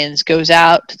big chains goes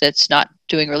out that's not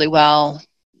doing very well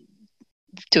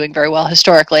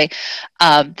historically,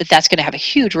 that's going to have a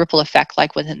huge ripple effect,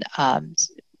 like when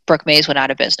Brooke Mays went out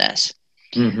of business.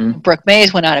 Brooke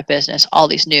Mays went out of business. All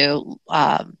these new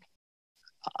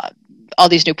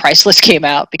price lists came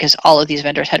out because all of these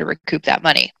vendors had to recoup that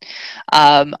money.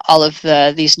 All of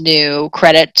these new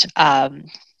credit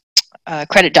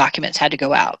documents had to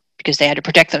go out because they had to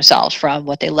protect themselves from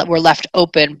what they were left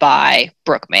open by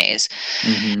Brooke Mays.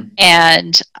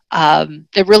 And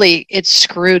it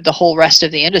screwed the whole rest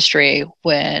of the industry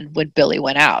when Billy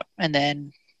went out. And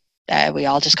then we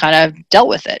all just kind of dealt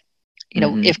with it.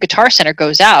 If Guitar Center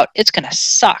goes out, it's going to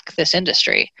suck this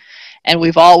industry. And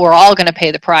we're all going to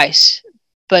pay the price.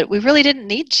 But we really didn't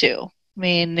need to. I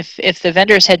mean, if the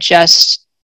vendors had just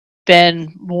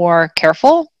been more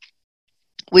careful,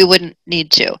 we wouldn't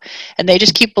need to. And they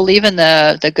just keep believing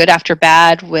the good after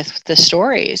bad with the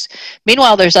stories.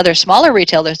 Meanwhile, there's other smaller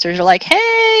retailers that are like,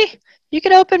 hey, you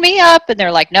can open me up. And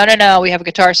they're like, no, we have a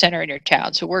Guitar Center in your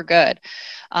town, so we're good.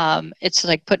 It's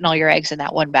like putting all your eggs in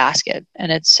that one basket.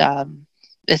 And it's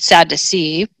sad to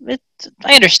see.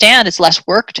 I understand it's less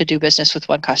work to do business with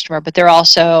one customer, but they're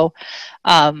also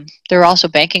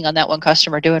banking on that one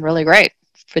customer doing really great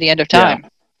for the end of time.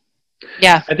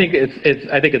 Yeah. I think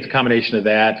it's a combination of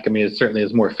that. I mean, it certainly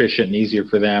is more efficient and easier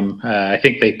for them. I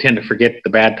think they tend to forget the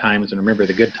bad times and remember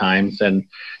the good times, and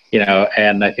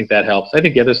I think that helps. I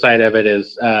think the other side of it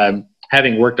is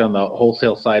having worked on the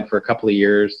wholesale side for a couple of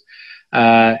years.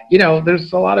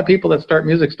 There's a lot of people that start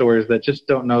music stores that just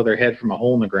don't know their head from a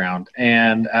hole in the ground.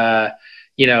 And,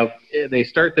 they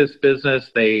start this business,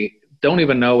 they don't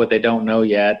even know what they don't know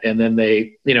yet. And then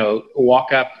they,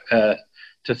 walk up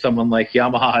to someone like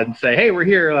Yamaha and say, hey, we're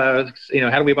here.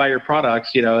 How do we buy your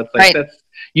products? It's like,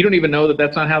 you don't even know that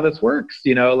that's not how this works.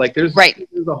 There's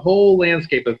a whole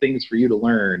landscape of things for you to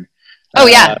learn.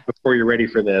 Before you're ready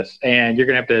for this. And you're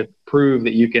going to have to prove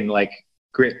that you can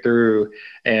grit through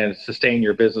and sustain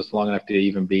your business long enough to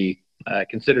even be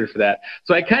considered for that.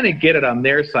 So I kind of get it on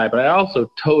their side, but I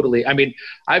also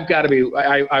I've got to be,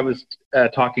 I was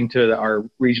talking to our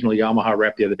regional Yamaha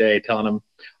rep the other day, telling him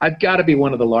I've got to be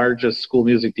one of the largest school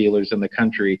music dealers in the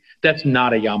country that's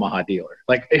not a Yamaha dealer.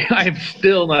 I'm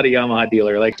still not a Yamaha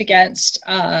dealer. Against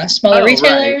smaller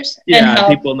retailers. Right. Yeah,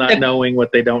 people not knowing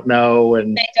what they don't know.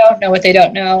 And they don't know what they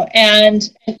don't know. And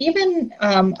even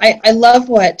I love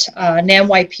what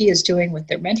NAMYP is doing with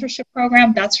their mentorship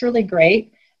program. That's really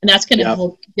great. And that's going to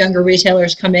help younger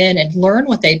retailers come in and learn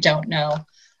what they don't know.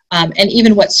 and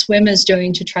even what swim is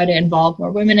doing to try to involve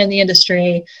more women in the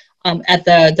industry at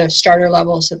the starter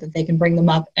level so that they can bring them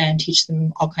up and teach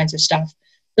them all kinds of stuff.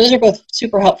 Those are both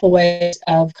super helpful ways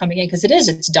of coming in, because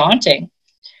it's daunting.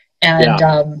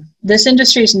 And this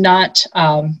industry is not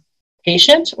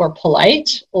patient or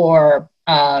polite or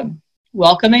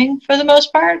welcoming for the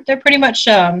most part. They're pretty much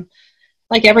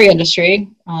like every industry,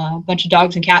 a bunch of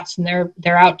dogs and cats, and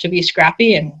they're out to be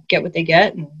scrappy and get what they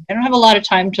get. And they don't have a lot of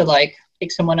time to like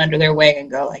take someone under their wing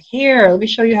and go like, here, let me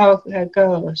show you how it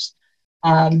goes.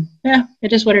 Yeah,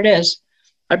 it is what it is.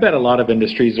 I bet a lot of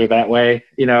industries are that way,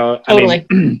 you know. Totally.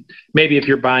 I mean, maybe if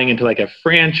you're buying into like a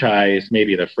franchise,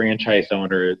 maybe the franchise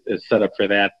owner is set up for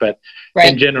that. But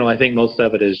in general, I think most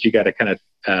of it is you got to kind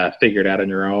of figure it out on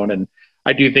your own. And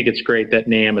I do think it's great that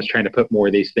NAMM is trying to put more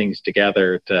of these things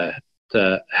together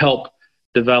to help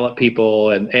develop people.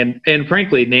 And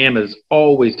frankly, NAMM has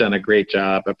always done a great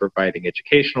job of providing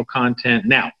educational content.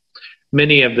 Now,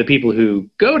 many of the people who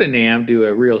go to NAMM do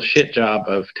a real shit job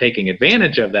of taking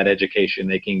advantage of that education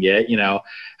they can get. You know,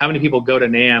 how many people go to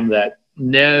NAMM that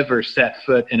never set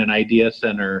foot in an idea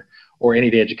center or any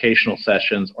of the educational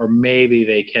sessions, or maybe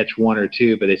they catch one or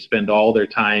two, but they spend all their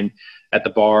time at the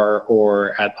bar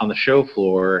or on the show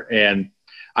floor. And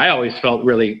I always felt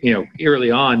really, you know,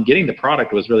 early on, getting the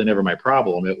product was really never my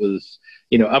problem. It was,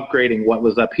 you know, upgrading what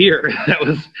was up here that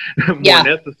was more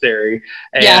necessary.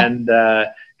 And,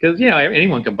 because, you know,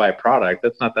 anyone can buy a product.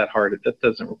 That's not that hard. That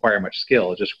doesn't require much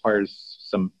skill. It just requires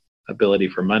some ability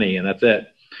for money, and that's it.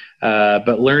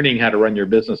 But learning how to run your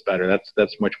business better,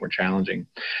 that's much more challenging.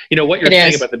 You know, what you're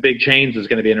saying about the big chains is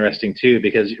going to be interesting, too,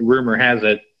 because rumor has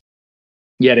it,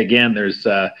 yet again, there's,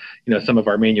 you know, some of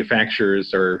our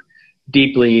manufacturers are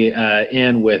deeply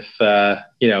in with,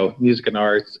 you know, Music and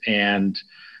Arts and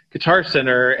Guitar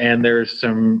Center, and there's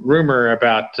some rumor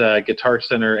about Guitar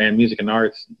Center and Music and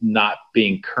Arts not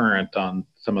being current on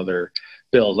some of their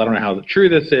bills. I don't know how true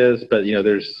this is, but you know,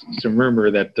 there's some rumor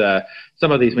that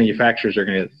some of these manufacturers are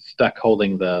going to get stuck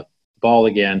holding the ball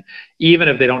again, even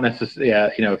if they don't necessarily,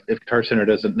 you know, if Guitar Center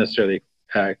doesn't necessarily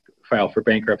file for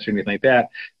bankruptcy or anything like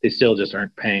that, they still just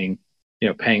aren't paying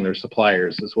their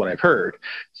suppliers, is what I've heard.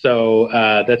 So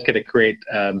that's going to create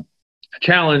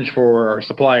challenge for our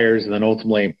suppliers, and then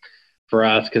ultimately for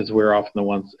us, because we're often the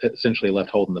ones essentially left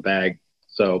holding the bag.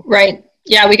 So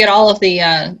yeah, we get all of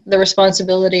the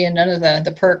responsibility and none of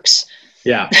the perks.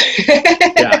 Yeah.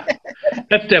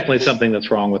 That's definitely something that's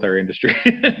wrong with our industry.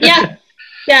 yeah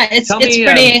it's pretty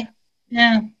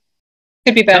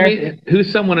could be better. Tell me, who's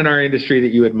someone in our industry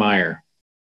that you admire?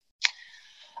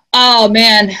 Oh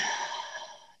man,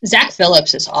 Zach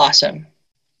Phillips is awesome.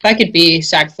 If I could be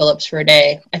Zach Phillips for a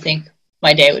day, I think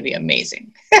my day would be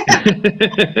amazing.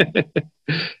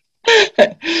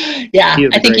 Yeah,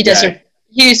 I think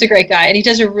he's a great guy, and he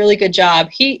does a really good job.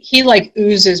 He like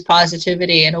oozes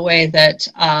positivity in a way that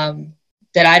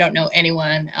that I don't know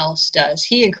anyone else does.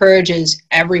 He encourages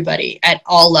everybody at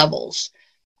all levels.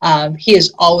 He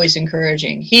is always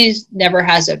encouraging. He never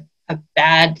has a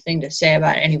bad thing to say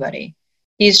about anybody.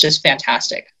 He's just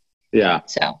fantastic. Yeah.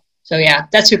 So yeah,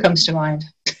 that's who comes to mind.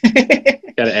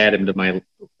 Got to add him to my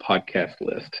podcast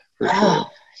list for sure.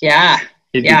 Yeah.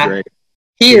 He'd be great.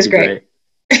 He is great.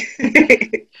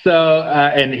 So,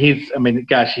 and he's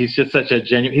just such a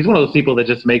genuine, he's one of those people that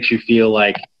just makes you feel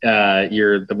like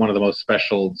you're one of the most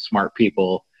special, smart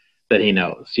people that he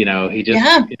knows. You know, he just,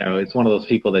 you know, it's one of those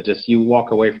people that just, you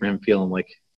walk away from him feeling like,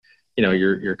 you know,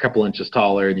 you're a couple inches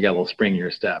taller and you got a little spring in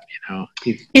your step, you know.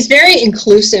 He's very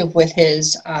inclusive with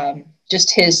his,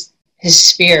 just his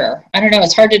sphere. I don't know,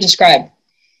 it's hard to describe.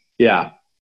 Yeah,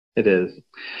 it is.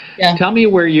 Yeah. Tell me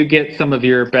where you get some of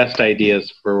your best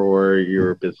ideas for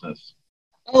your business.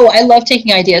 Oh, I love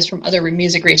taking ideas from other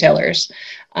music retailers.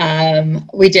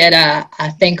 We did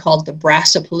a thing called the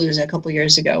Brassapalooza a couple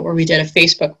years ago, where we did a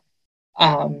Facebook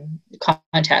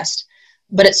contest.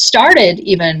 But it started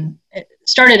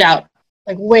out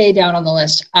like way down on the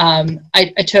list.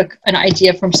 I took an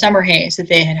idea from Summer Haze that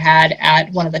they had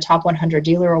at one of the Top 100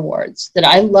 Dealer Awards. That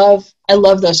I love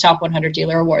those Top 100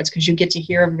 Dealer Awards, because you get to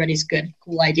hear everybody's good,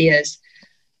 cool ideas.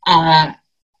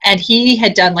 And he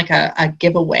had done like a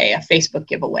giveaway, a Facebook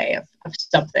giveaway of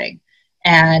something.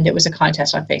 And it was a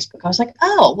contest on Facebook. I was like,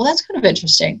 oh, well, that's kind of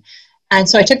interesting. And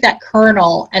so I took that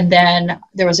kernel, and then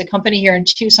there was a company here in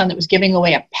Tucson that was giving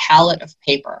away a pallet of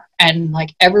paper. And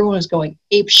like everyone was going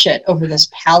ape shit over this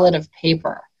pallet of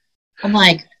paper. I'm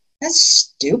like, that's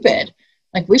stupid.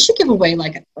 Like, we should give away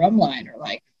like a drum line, or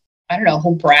like, I don't know, a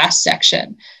whole brass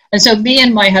section. And so me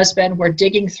and my husband were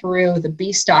digging through the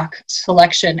B-Stock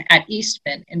selection at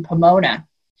Eastman in Pomona.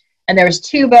 And there was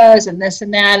tubas and this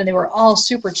and that, and they were all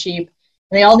super cheap,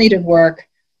 and they all needed work.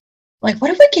 like,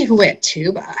 what if we gave away a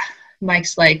tuba?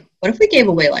 Mike's like, what if we gave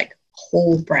away like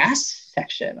whole brass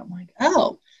section? I'm like,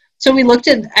 oh. So we looked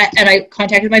and I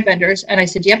contacted my vendors and I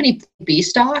said, do you have any B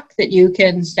stock that you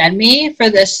can send me for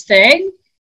this thing?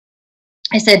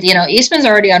 I said, Eastman's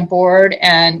already on board,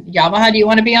 and Yamaha, do you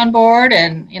want to be on board?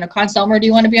 And, Conn-Selmer, do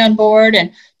you want to be on board?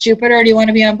 And Jupiter, do you want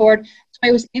to be on board? So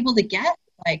I was able to get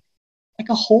like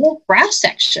a whole brass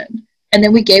section. And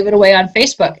then we gave it away on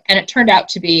Facebook, and it turned out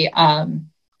to be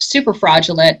super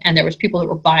fraudulent. And there was people that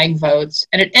were buying votes,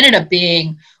 and it ended up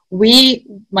being,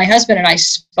 my husband and I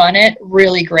spun it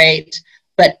really great,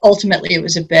 but ultimately it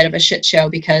was a bit of a shit show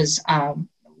because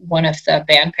one of the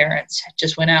band parents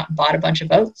just went out and bought a bunch of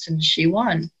votes and she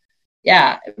won.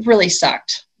 Yeah, it really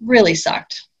sucked.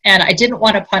 And I didn't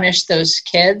want to punish those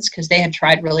kids because they had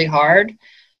tried really hard.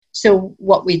 So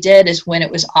what we did is, when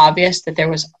it was obvious that there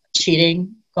was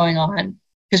cheating going on,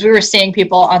 because we were seeing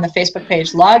people on the Facebook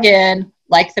page log in,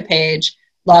 like the page,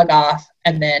 log off,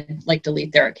 and then like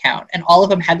delete their account. And all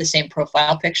of them had the same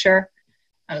profile picture.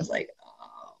 I was like,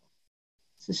 oh,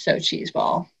 this is so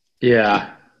cheeseball.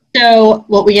 Yeah. So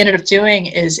what we ended up doing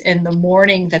is, in the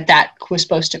morning that was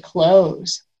supposed to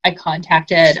close, I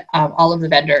contacted all of the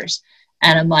vendors,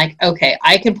 and I'm like, okay,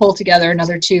 I can pull together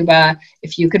another tuba.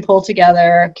 If you can pull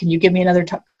together, can you give me another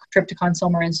trip to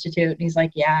Conn-Selmer Institute? And he's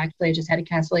like, yeah, actually I just had a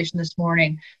cancellation this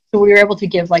morning. So we were able to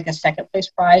give like a second place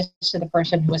prize to the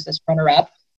person who was this runner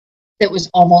up that was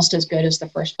almost as good as the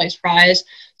first place prize.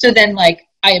 So then like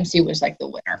IMC was like the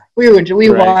winner. We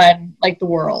won like the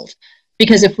world.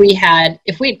 Because if we had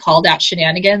called out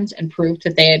shenanigans and proved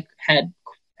that they had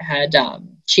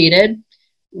cheated,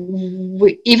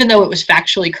 even though it was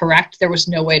factually correct, there was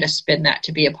no way to spin that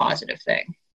to be a positive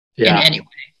thing in any way.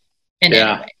 Any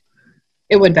way.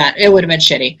 It would have been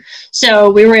shitty. So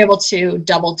we were able to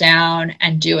double down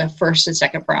and do a first and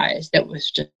second prize that was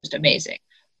just amazing.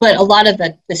 But a lot of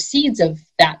the seeds of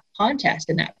that contest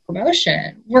and that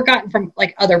promotion were gotten from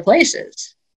like other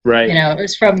places. Right. It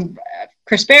was from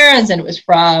Chris Barron's, and it was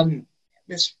from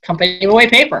this company away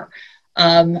paper.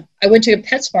 I went to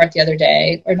PetSmart the other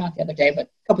day, or not the other day, but a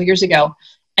couple years ago,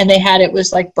 and it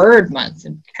was like bird month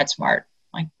in PetSmart.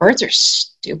 Like, birds are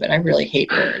stupid. I really hate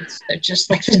birds. They're just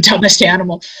like the dumbest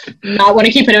animal. Not want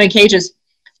to keep them in cages.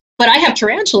 But I have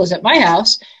tarantulas at my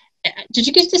house. Did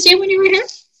you get to see them when you were here?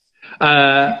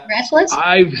 Tarantulas?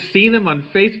 I've seen them on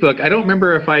Facebook. I don't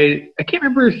remember I can't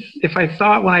remember if I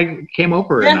saw it when I came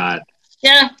over or not.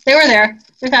 Yeah, they were there.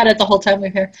 We've had it the whole time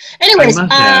we've here. Anyways,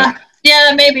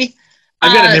 yeah, maybe.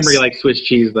 I've got a memory like Swiss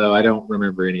cheese, though. I don't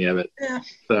remember any of it. Yeah.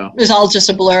 So it was all just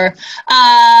a blur.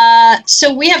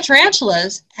 So we have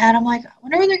tarantulas, and I'm like, I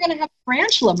wonder when they're going to have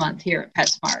Tarantula Month here at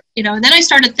PetSmart. And then I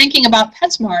started thinking about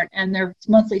PetSmart and their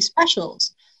monthly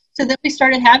specials. So then we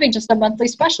started having just a monthly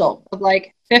special of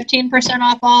like 15%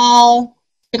 off all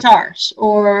guitars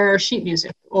or sheet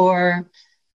music, or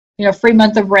free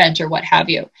month of rent or what have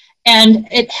you. And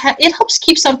it helps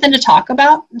keep something to talk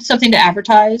about, something to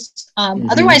advertise.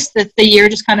 Otherwise, the year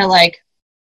just kind of like,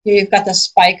 you've got the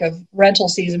spike of rental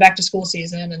season, back to school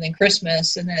season, and then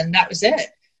Christmas, and then that was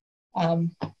it. Our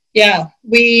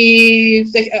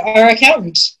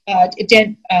accountant,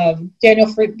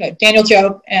 Daniel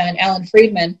Job and Alan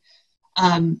Friedman,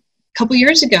 a couple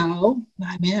years ago,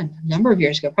 a number of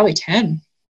years ago, probably 10,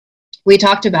 we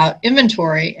talked about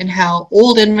inventory and how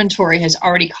old inventory has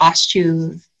already cost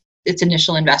you its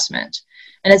initial investment,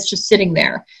 and it's just sitting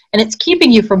there, and it's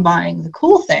keeping you from buying the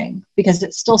cool thing because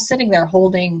it's still sitting there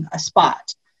holding a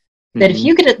spot. That if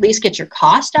you could at least get your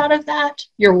cost out of that,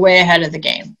 you're way ahead of the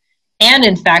game. And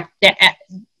in fact,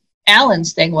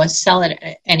 Alan's thing was sell it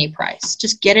at any price.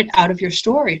 Just get it out of your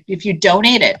store. If you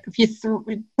donate it, if you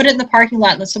put it in the parking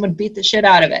lot and let someone beat the shit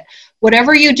out of it,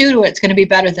 whatever you do to it, it's going to be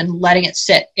better than letting it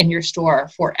sit in your store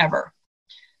forever.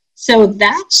 So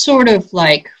that sort of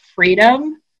like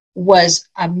freedom was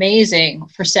amazing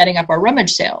for setting up our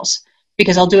rummage sales,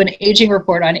 because I'll do an aging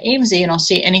report on AIMSy and I'll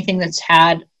see anything that's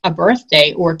had a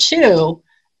birthday or two,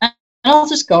 and I'll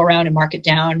just go around and mark it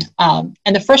down. And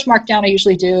the first markdown I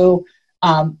usually do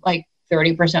like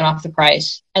 30% off the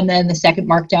price. And then the second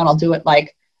markdown, I'll do it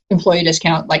like employee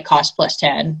discount, like cost plus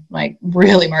 10, like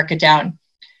really mark it down.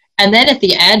 And then at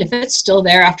the end, if it's still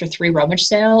there after 3 rummage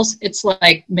sales, it's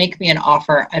like, make me an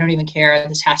offer. I don't even care.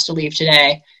 This has to leave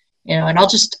today. And I'll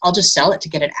just sell it to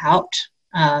get it out,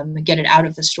 get it out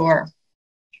of the store,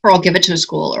 or I'll give it to a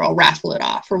school, or I'll raffle it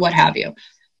off, or what have you.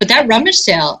 But that rummage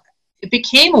sale, it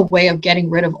became a way of getting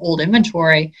rid of old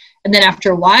inventory. And then after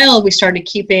a while, we started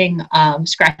keeping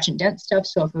scratch and dent stuff.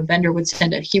 So if a vendor would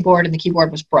send a keyboard and the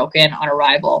keyboard was broken on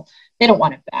arrival, they don't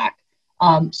want it back.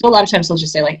 So a lot of times they'll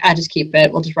just say like, just keep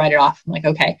it. We'll just write it off. I'm like,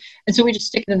 okay. And so we just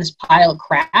stick it in this pile of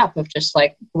crap of just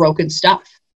like broken stuff.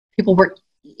 People were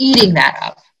eating that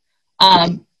up.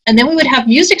 And then we would have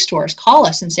music stores call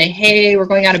us and say, hey, we're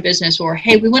going out of business, or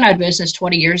hey, we went out of business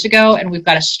 20 years ago and we've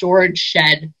got a storage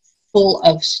shed full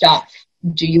of stuff.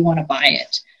 Do you want to buy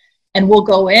it? And we'll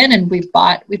go in, and we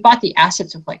bought the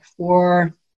assets of like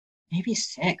 4, maybe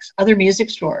 6 other music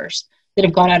stores that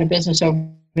have gone out of business over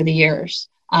the years.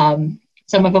 Some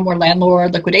of them were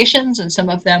landlord liquidations, and some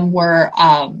of them were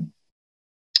out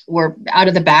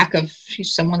of the back of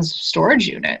someone's storage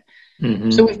unit.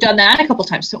 Mm-hmm. So we've done that a couple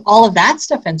times. So all of that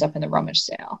stuff ends up in the rummage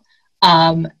sale.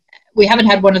 We haven't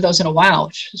had one of those in a while,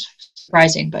 which is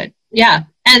surprising, but yeah.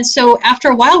 And so after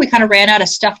a while, we kind of ran out of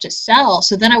stuff to sell.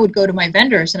 So then I would go to my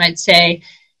vendors and I'd say,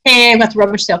 hey, I've got the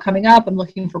rummage sale coming up. I'm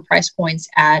looking for price points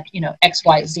at,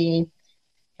 XYZ.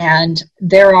 And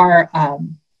there are,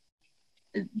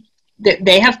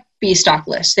 they have B stock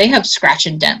lists. They have scratch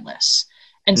and dent lists.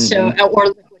 And mm-hmm. so, or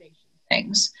liquidation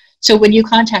things. So when you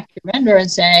contact your vendor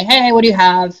and say, hey, what do you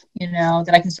have,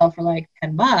 that I can sell for like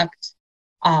 $10,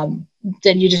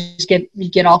 then you just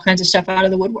get all kinds of stuff out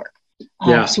of the woodwork.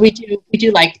 So we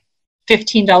do like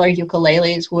 $15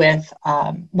 ukuleles with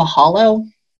Mahalo.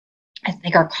 I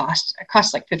think it costs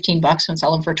like $15 and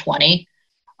sell them for $20.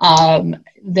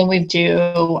 Then we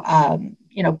do,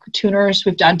 tuners.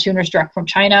 We've done tuners direct from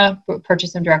China,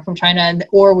 purchase them direct from China,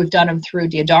 or we've done them through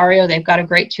Diodario. They've got a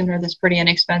great tuner that's pretty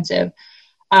inexpensive.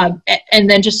 And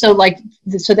then so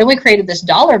then we created this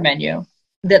dollar menu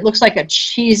that looks like a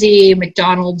cheesy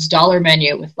McDonald's dollar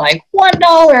menu with like $1,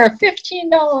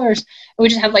 $15. And we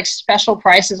just have like special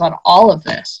prices on all of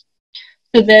this.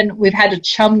 So then we've had to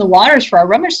chum the waters for our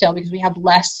rummage sale because we have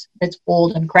less that's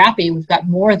old and crappy. We've got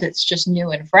more that's just new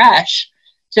and fresh.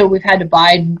 So we've had to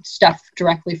buy stuff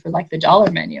directly for like the dollar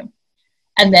menu.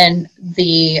 And then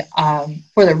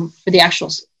for the actual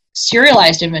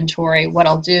serialized inventory, what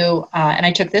I'll do, and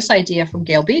I took this idea from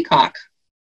Gail Beacock,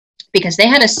 because they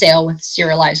had a sale with a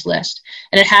serialized list,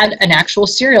 and it had an actual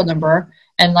serial number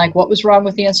and like what was wrong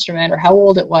with the instrument or how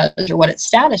old it was or what its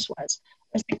status was.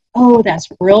 I was like, oh, that's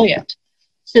brilliant.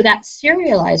 So that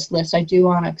serialized list I do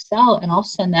on Excel, and I'll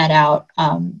send that out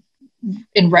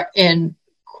in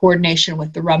coordination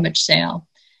with the rummage sale.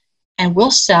 And we'll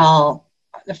sell,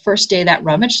 the first day that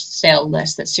rummage sale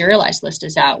list, that serialized list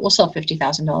is out, we'll sell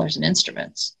 $50,000 in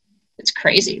instruments. It's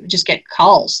crazy. We just get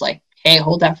calls like, hey,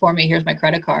 hold that for me. Here's my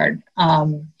credit card.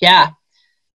 Yeah.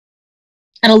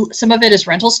 And some of it is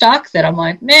rental stock that I'm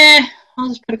like, I'll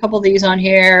just put a couple of these on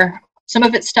here. Some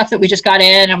of it's stuff that we just got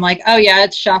in. I'm like, oh yeah,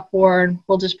 it's shop worn.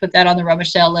 We'll just put that on the rummage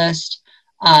sale list.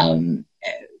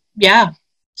 Yeah.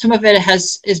 Some of it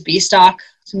is B stock.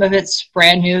 Some of it's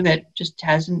brand new that just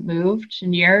hasn't moved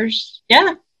in years.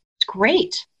 Yeah. It's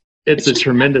great. It's a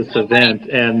tremendous event,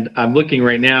 and I'm looking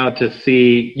right now to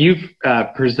see you've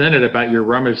presented about your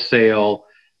rummage sale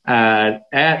at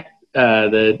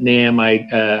the NAMM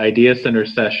Idea Center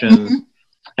sessions, mm-hmm.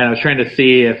 and I was trying to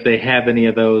see if they have any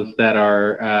of those that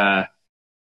are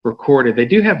recorded. They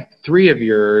do have 3 of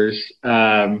yours,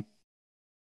 and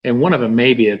one of them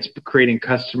maybe it's creating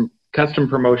custom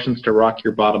promotions to rock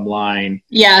your bottom line.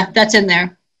 Yeah, that's in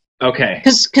there. Okay,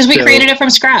 because we created it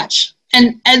from scratch.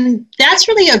 And that's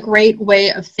really a great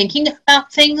way of thinking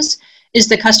about things, is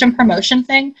the custom promotion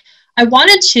thing. I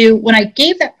wanted to, when I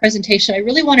gave that presentation, I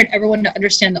really wanted everyone to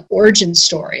understand the origin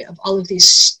story of all of these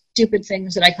stupid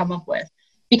things that I come up with.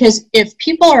 Because if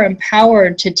people are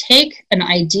empowered to take an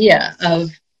idea of,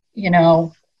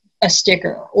 a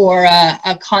sticker or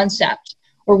a concept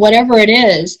or whatever it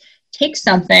is, take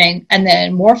something and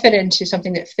then morph it into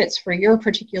something that fits for your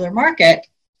particular market,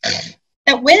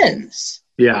 that wins.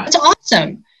 Yeah, it's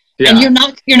awesome. Yeah. And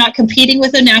you're not competing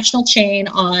with a national chain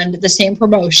on the same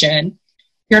promotion.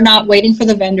 You're not waiting for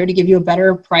the vendor to give you a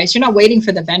better price. You're not waiting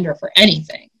for the vendor for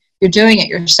anything. You're doing it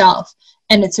yourself.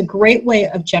 And it's a great way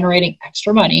of generating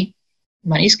extra money.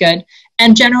 Money's good.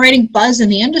 And generating buzz in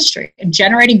the industry and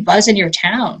generating buzz in your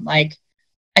town. Like,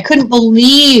 I couldn't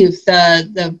believe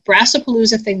the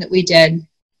Brassapalooza thing that we did.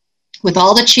 With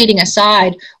all the cheating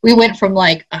aside, we went from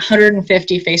like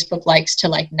 150 Facebook likes to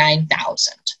like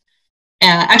 9,000.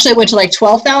 Actually, it went to like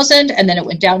 12,000, and then it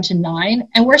went down to 9,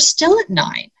 and we're still at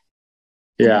 9.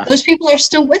 Yeah. Those people are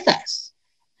still with us.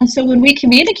 And so when we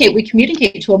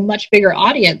communicate to a much bigger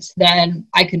audience than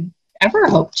I could ever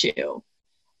hope to.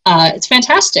 It's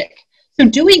fantastic. So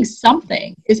doing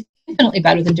something is infinitely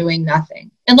better than doing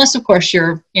nothing. Unless, of course,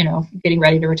 you're, getting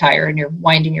ready to retire and you're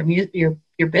winding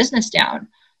your business down.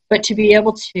 But to be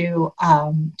able to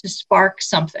spark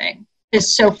something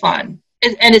is so fun.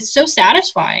 And it's so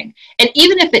satisfying. And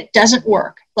even if it doesn't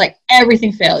work, like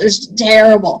everything failed. It was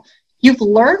terrible. You've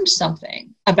learned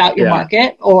something about your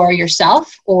market or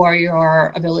yourself or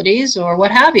your abilities or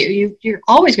what have you. You're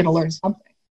always going to learn something.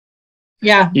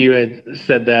 Yeah. You had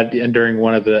said that during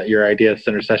one of your idea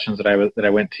center sessions that I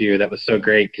went to. That was so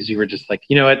great because you were just like,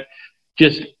 you know what,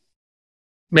 just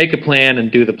make a plan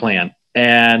and do the plan.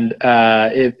 And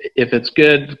if it's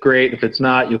good, great. If it's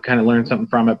not, you'll kind of learn something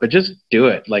from it. But just do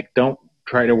it. Like, don't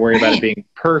try to worry about it being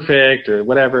perfect or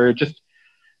whatever. Just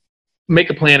make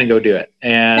a plan and go do it.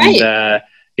 And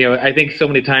you know, I think so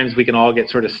many times we can all get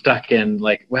sort of stuck in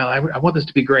like, well, I want this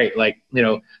to be great. Like, you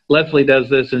know, Leslie does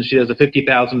this and she does a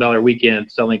 $50,000 weekend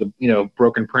selling, you know,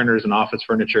 broken printers and office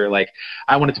furniture. Like,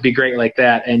 I want it to be great like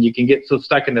that. And you can get so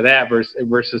stuck into that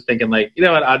versus thinking like, you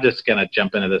know what, I'm just going to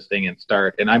jump into this thing and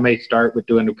start. And I may start with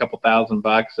doing a couple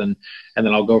 $1,000 and then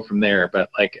I'll go from there. But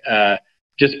like,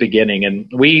 just beginning.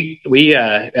 And we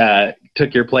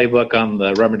took your playbook on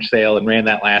the rummage sale and ran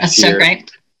that last year. That's so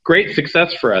great. Great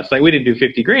success for us. Like, we didn't do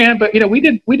 50 grand, but you know, we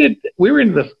were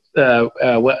in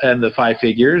the 5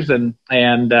 figures, and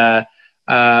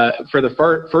for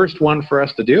the first one for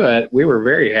us to do it, we were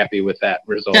very happy with that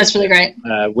result. That's really great.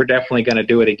 We're definitely going to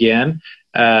do it again.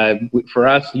 For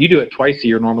us, you do it twice a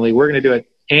year normally. We're going to do it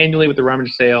annually with the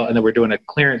rummage sale, and then we're doing a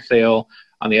clearance sale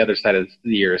on the other side of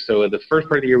the year. So the first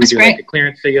part of the year, we do like a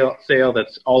clearance sale.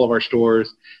 That's all of our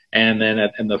stores. And then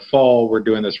in the fall, we're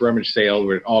doing this rummage sale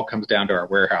where it all comes down to our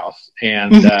warehouse.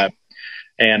 And,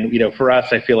 and, you know, for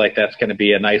us, I feel like that's going to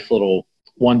be a nice little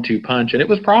 1-2 punch. And it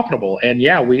was profitable. And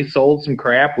yeah, we sold some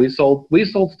crap. We sold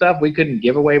stuff we couldn't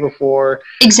give away before.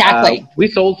 Exactly. We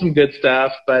sold some good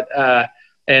stuff, but,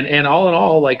 and all in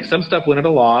all, like, some stuff went at a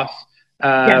loss.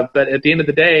 But at the end of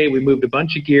the day, we moved a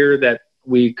bunch of gear that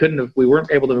we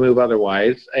weren't able to move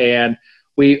otherwise. And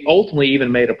we ultimately even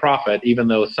made a profit, even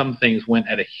though some things went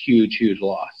at a huge, huge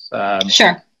loss.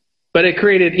 Sure. But it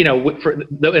created, you know,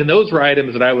 and those were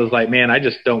items that I was like, man, I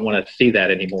just don't want to see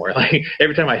that anymore. Like,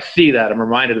 every time I see that, I'm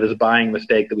reminded of this buying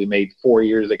mistake that we made 4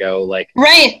 years ago. Like,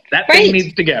 that thing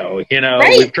needs to go. You know,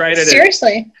 we've tried it.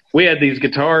 Seriously. We had these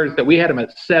guitars that we had them at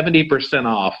 70%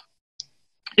 off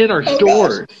in our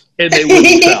stores, and they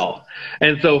wouldn't sell.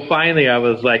 And so finally I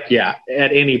was like, yeah,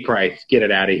 at any price, get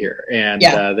it out of here. And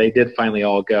they did finally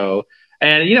all go.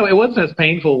 And, you know, it wasn't as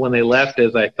painful when they left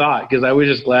as I thought, because I was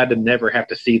just glad to never have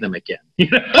to see them again. You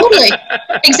know? Totally.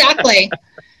 Exactly.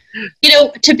 You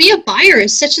know, to be a buyer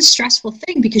is such a stressful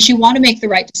thing because you want to make the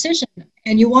right decision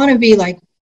and you want to be like,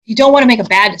 you don't want to make a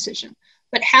bad decision.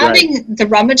 But having the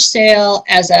rummage sale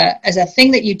as a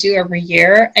thing that you do every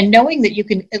year and knowing that you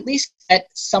can at least get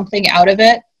something out of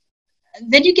it,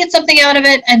 then you get something out of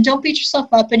it, and don't beat yourself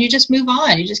up, and you just move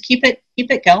on. You just keep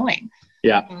it going.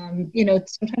 Yeah. You know,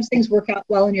 sometimes things work out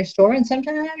well in your store, and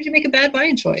sometimes you make a bad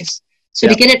buying choice. So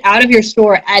to get it out of your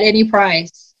store at any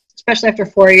price, especially after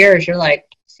 4 years, you're like,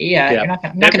 see ya. You're not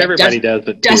gonna everybody does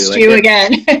it dust too. you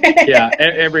again.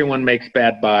 Everyone makes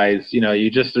bad buys. You know,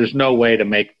 there's no way to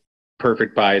make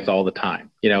perfect buys all the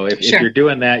time. You know, if you're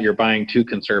doing that, you're buying too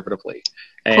conservatively.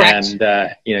 Correct.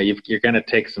 And, you know, you're going to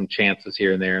take some chances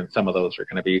here and there. And some of those are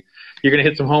going to be, you're going to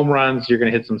hit some home runs, you're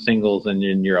going to hit some singles, and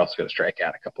you're also going to strike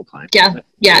out a couple times.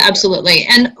 Yeah, absolutely.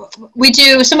 And we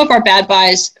do some of our bad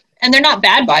buys, and they're not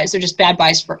bad buys. They're just bad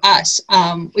buys for us.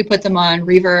 We put them on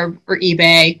Reverb or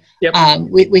eBay. Yep.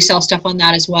 We sell stuff on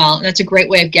that as well. And that's a great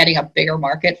way of getting a bigger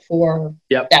market for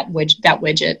that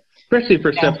widget. Especially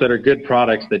for stuff that are good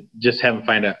products that just haven't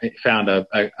found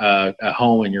a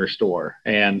home in your store.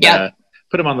 And,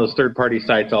 put them on those third-party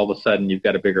sites, all of a sudden you've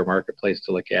got a bigger marketplace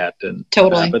to look at. And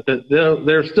totally. But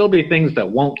there'll still be things that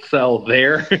won't sell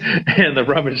there, and the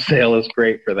rummage sale is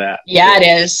great for that. Yeah, it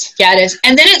is.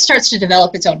 And then it starts to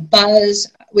develop its own buzz.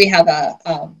 We have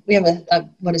a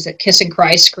what is it, Kiss and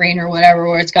Cry screen or whatever,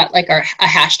 where it's got like a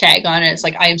hashtag on it. It's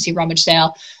like IMC rummage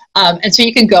sale, and so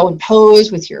you can go and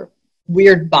pose with your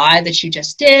weird buy that you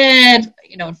just did,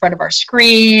 you know, in front of our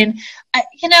screen.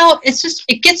 You know,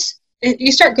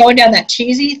 you start going down that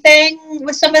cheesy thing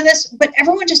with some of this, but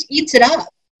everyone just eats it up.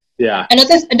 Yeah.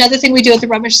 Another thing we do at the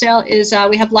rummage sale is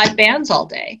we have live bands all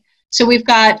day. So we've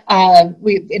got,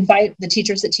 we invite the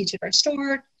teachers that teach at our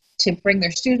store to bring their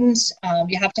students.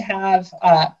 You have to have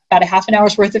about a half an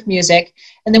hour's worth of music.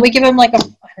 And then we give them like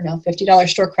 $50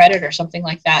 store credit or something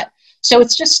like that. So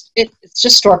it's just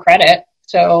store credit.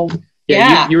 So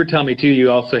yeah. You were telling me too, you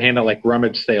also handle like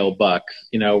rummage sale bucks,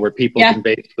 you know, where people can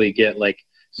basically get like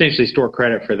essentially store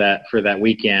credit for that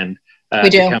weekend. We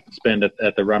do. to come spend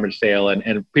at the rummage sale,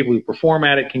 and people who perform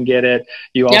at it can get it.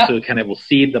 You also kind of will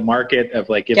seed the market of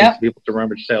like giving some people to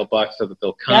rummage sale bucks so that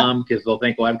they'll come because they'll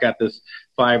think, well, I've got this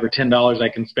 $5 or $10 I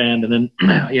can spend, and then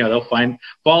they'll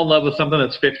fall in love with something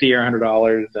that's $50 or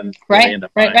 $100, and they end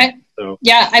up buying it. So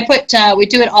I put we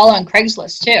do it all on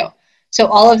Craigslist too. So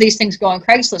all of these things go on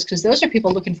Craigslist because those are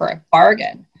people looking for a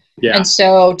bargain. Yeah. And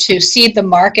so to seed the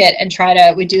market and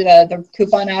we do the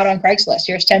coupon out on Craigslist.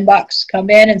 Here's $10. Come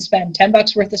in and spend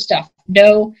 $10 worth of stuff.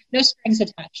 No strings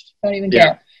attached. Don't even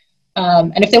care.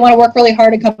 And if they want to work really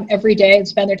hard and come every day and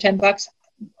spend their $10,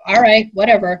 all right,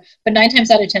 whatever. But 9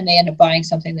 times out of 10, they end up buying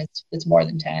something that's more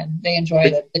than 10. They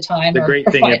enjoy the time. The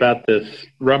great thing about this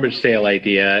rummage sale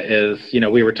idea is,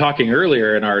 we were talking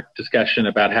earlier in our discussion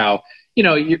about how,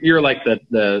 you're like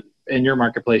in your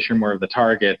marketplace, you're more of the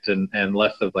Target and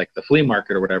less of like the flea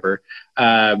market or whatever.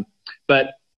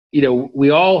 But, we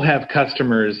all have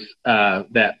customers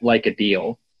that like a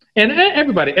deal, and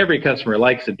every customer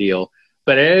likes a deal,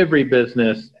 but every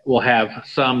business will have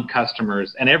some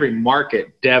customers, and every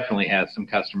market definitely has some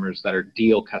customers that are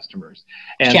deal customers.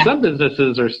 And some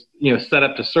businesses are, set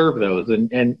up to serve those,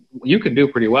 and you can do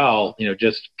pretty well,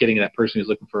 just getting that person who's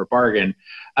looking for a bargain.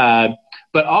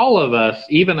 But all of us,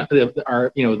 even those that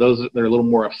are a little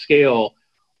more upscale,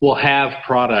 will have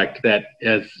product that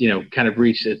has, kind of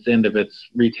reached its end of its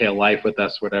retail life with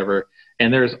us, whatever.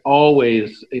 And there's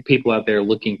always people out there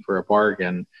looking for a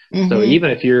bargain. Mm-hmm. So even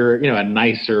if you're, a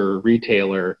nicer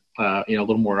retailer, a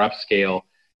little more upscale,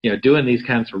 doing these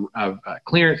kinds of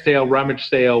clearance sale, rummage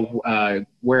sale,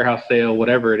 warehouse sale,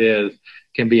 whatever it is,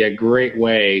 can be a great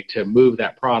way to move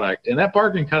that product. And that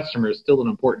bargain customer is still an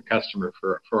important customer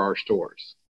for our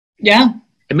stores. Yeah.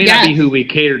 It may not be who we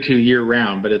cater to year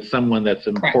round, but it's someone that's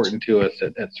important to us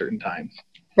at certain times.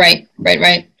 Right.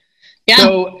 Yeah.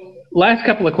 So last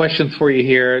couple of questions for you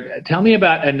here. Tell me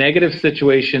about a negative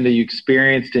situation that you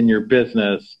experienced in your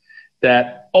business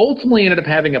that ultimately ended up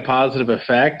having a positive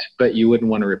effect, but you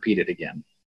wouldn't want to repeat it again.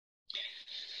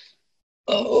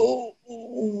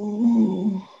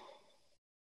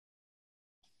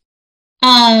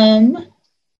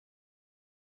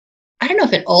 I don't know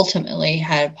if it ultimately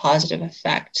had a positive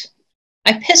effect.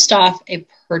 I pissed off a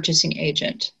purchasing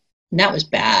agent, and that was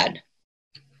bad.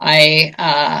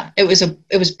 It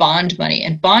was bond money,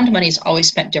 and bond money is always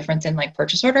spent different than like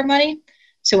purchase order money.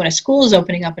 So when a school is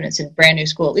opening up and it's a brand new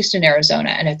school, at least in Arizona,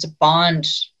 and it's a bond,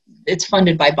 it's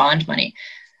funded by bond money.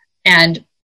 And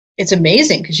it's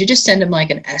amazing because you just send them like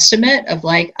an estimate of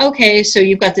like, okay, so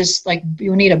you've got this, like,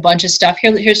 you need a bunch of stuff.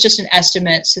 Here's just an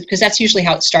estimate, because that's usually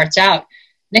how it starts out.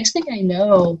 Next thing I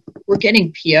know, we're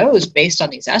getting POs based on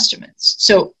these estimates.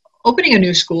 So opening a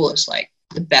new school is like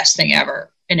the best thing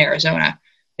ever in Arizona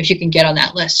if you can get on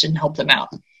that list and help them out.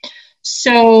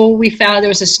 So we found there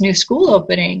was this new school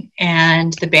opening,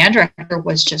 and the band director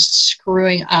was just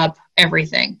screwing up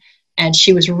everything. And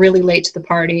she was really late to the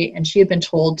party, and she had been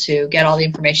told to get all the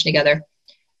information together.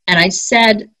 And I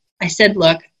said,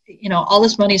 look, all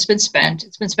this money has been spent.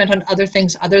 It's been spent on other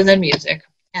things other than music.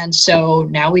 And so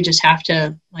now we just have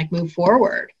to like move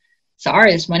forward.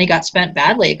 Sorry, this money got spent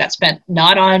badly. It got spent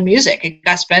not on music. It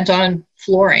got spent on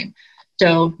flooring.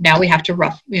 So now we have to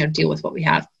deal with what we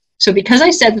have. So because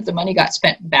I said that the money got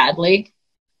spent badly,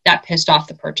 that pissed off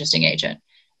the purchasing agent.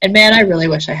 And man, I really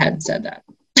wish I hadn't said that.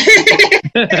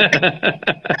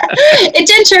 It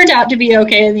did turn out to be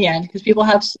okay in the end, because people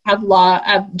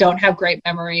don't have great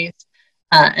memories.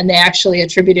 And they actually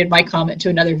attributed my comment to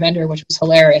another vendor, which was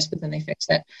hilarious, but then they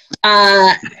fixed it.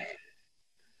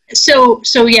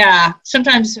 So yeah,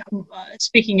 sometimes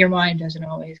speaking your mind doesn't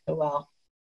always go well.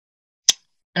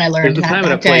 And I learned there's a time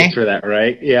and a place for that,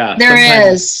 right? Yeah.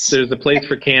 There is. There's a place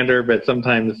for candor, but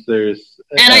sometimes there's.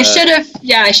 And I should have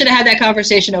had that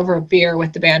conversation over a beer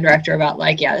with the band director about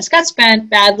like, this got spent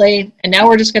badly, and now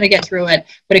we're just going to get through it.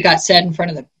 But it got said in front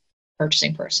of the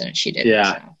purchasing person, and she did.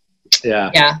 Yeah.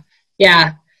 So.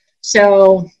 Yeah.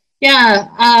 So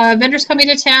vendors coming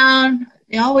to town,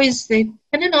 they tend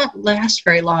to not last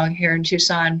very long here in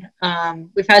Tucson.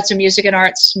 We've had some music and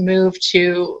arts move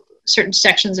to certain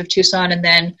sections of Tucson and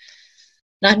then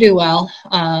not do well.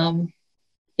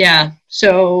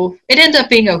 So it ended up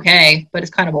being okay, but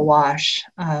it's kind of a wash.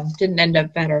 Didn't end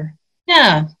up better.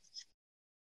 Yeah.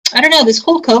 I don't know. This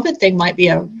whole COVID thing might be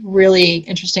a really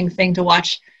interesting thing to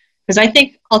watch, because I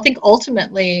think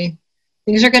ultimately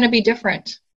things are going to be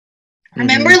different. Mm-hmm.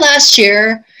 Remember last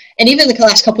year, and even the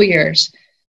last couple of years,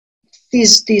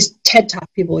 these TED Talk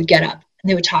people would get up and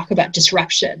they would talk about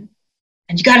disruption.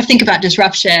 And you got to think about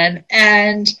disruption.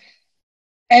 And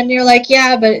you're like,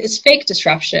 yeah, but it's fake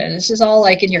disruption. This is all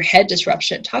like in your head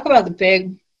disruption. Talk about the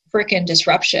big freaking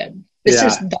disruption. This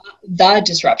is the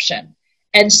disruption.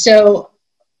 And so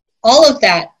all of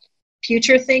that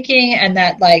future thinking and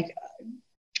that like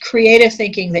creative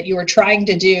thinking that you were trying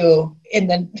to do in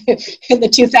the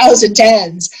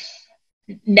 2010s,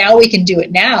 now we can do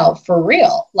it now for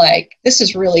real. Like, this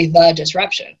is really the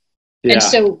disruption. Yeah. And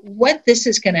so what this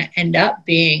is going to end up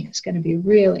being is going to be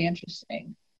really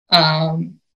interesting.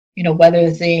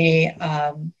 Whether the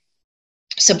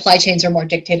supply chains are more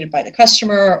dictated by the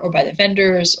customer or by the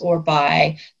vendors or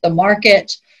by the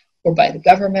market or by the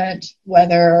government,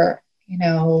 whether,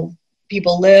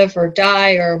 people live or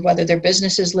die or whether their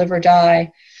businesses live or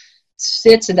die.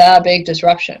 It's the big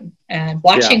disruption. And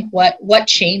watching what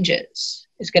changes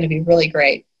is going to be really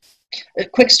great. A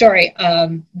quick story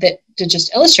that to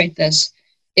just illustrate this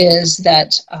is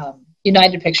that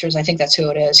United Pictures, I think that's who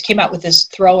it is, came out with this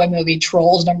throwaway movie,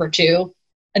 Trolls Number 2.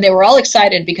 And they were all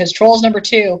excited because Trolls Number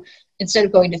 2, instead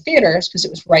of going to theaters, because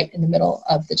it was right in the middle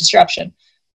of the disruption,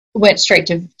 went straight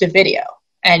to video.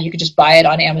 And you could just buy it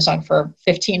on Amazon for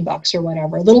 $15 or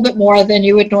whatever, a little bit more than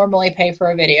you would normally pay for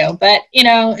a video. But,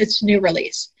 it's new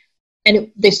release.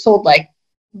 And they sold like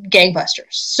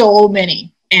gangbusters, so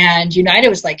many. And United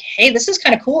was like, hey, this is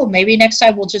kind of cool. Maybe next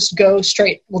time we'll just go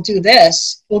straight. We'll do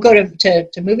this. We'll go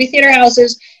to movie theater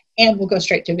houses and we'll go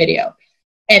straight to video.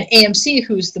 And AMC,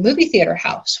 who's the movie theater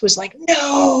house, was like,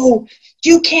 no,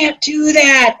 you can't do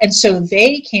that. And so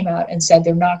they came out and said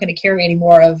they're not going to carry any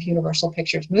more of Universal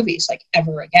Pictures movies, like,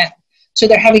 ever again. So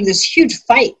they're having this huge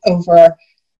fight over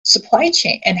supply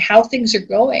chain and how things are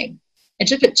going. And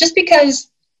just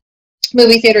because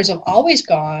movie theaters have always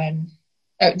gone,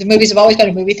 the movies have always gone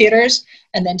to movie theaters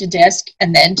and then to disc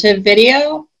and then to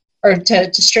video or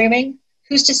to streaming,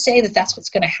 who's to say that that's what's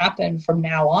going to happen from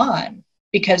now on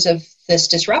because of this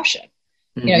disruption?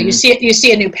 Mm-hmm. You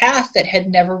see a new path that had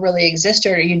never really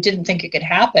existed, or you didn't think it could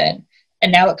happen,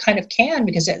 and now it kind of can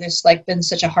because there's like been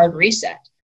such a hard reset.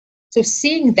 So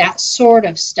seeing that sort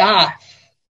of stuff,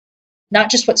 not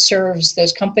just what serves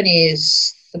those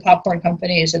companies, the popcorn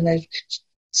companies and the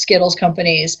Skittles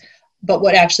companies, but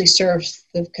what actually serves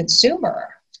the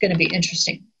consumer, it's going to be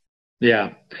interesting.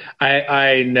 Yeah,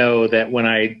 I know that when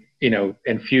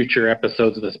in future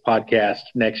episodes of this podcast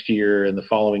next year and the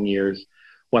following years,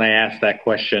 when I ask that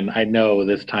question, I know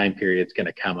this time period is going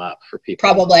to come up for people.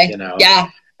 Probably. Yeah.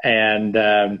 And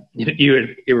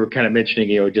you were kind of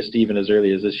mentioning, just even as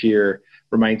early as this year,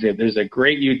 reminds me of, there's a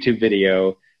great YouTube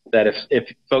video that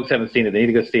if folks haven't seen it, they need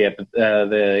to go see it.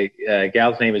 The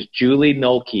gal's name is Julie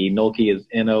Nolke. Nolke is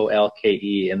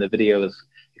Nolke, and the video is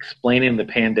explaining the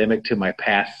pandemic to my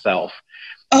past self.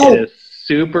 Oh. It is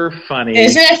super funny.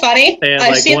 Isn't it funny? And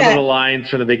like one of the lines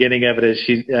from the beginning of it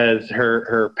is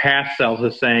her past self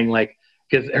is saying, like,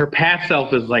 because her past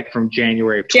self is like from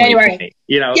January of 2020,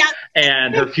 yeah.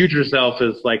 And her future self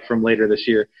is like from later this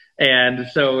year. And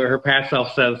so her past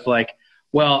self says, like,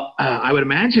 well, I would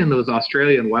imagine those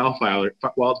Australian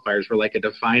wildfires were like a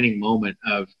defining moment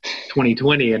of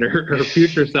 2020. And her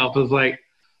future self is like,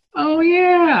 oh,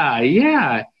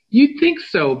 yeah. You'd think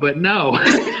so, but no.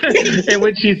 And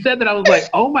when she said that, I was like,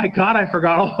 oh my God, I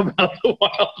forgot all about the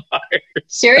wildfires.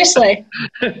 Seriously.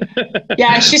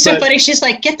 Yeah, she's so funny. She's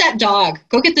like, get that dog.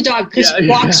 Go get the dog, because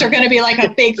walks are going to be like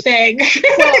a big thing.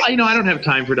 Well, I don't have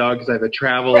time for dogs. I have a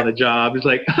travel and a job. It's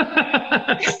like,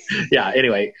 yeah,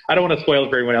 anyway, I don't want to spoil it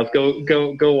for everyone else.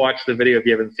 Go watch the video if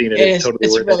you haven't seen it. It's totally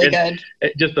worth really it. Good.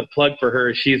 And just a plug for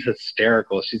her. She's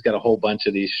hysterical. She's got a whole bunch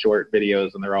of these short videos,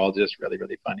 and they're all just really,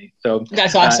 really funny. So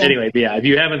that's awesome. Anyway, yeah, if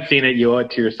you haven't seen it, you owe it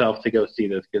to yourself to go see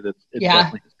this, because it's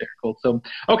definitely hysterical. So,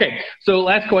 okay. So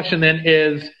last question then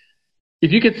is,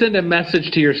 if you could send a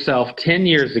message to yourself 10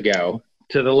 years ago,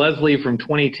 to the Leslie from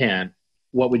 2010,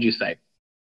 what would you say?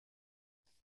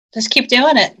 Just keep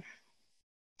doing it.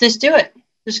 Just do it.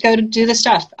 Just go to do the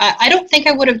stuff. I don't think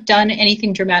I would have done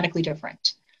anything dramatically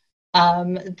different.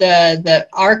 The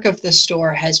arc of the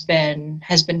store has been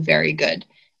very good,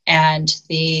 and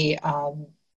the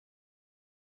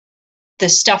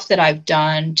stuff that I've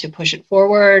done to push it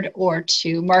forward or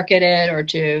to market it or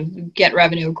to get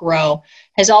revenue grow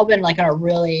has all been like on a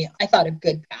really, I thought, a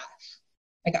good path.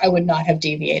 Like, I would not have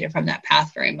deviated from that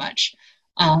path very much.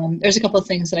 There's a couple of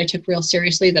things that I took real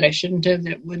seriously that I shouldn't have,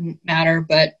 that wouldn't matter,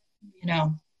 but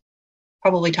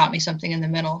probably taught me something in the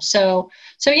middle. So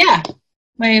yeah,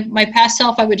 my past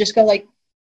self, I would just go like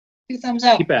 2 thumbs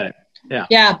up. Keep at it. Yeah.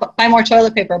 Yeah. Buy more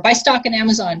toilet paper. Buy stock in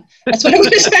Amazon. That's what I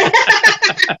would have said.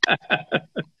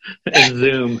 And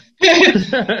Zoom.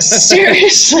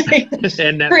 Seriously.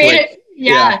 And Netflix.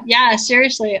 Yeah.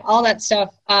 Seriously. All that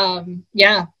stuff.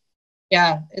 Yeah.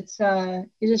 It's you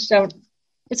just don't.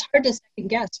 It's hard to second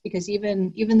guess, because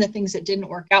even the things that didn't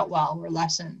work out well were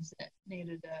lessons that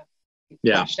needed to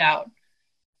fleshed out.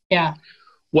 Yeah.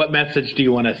 What message do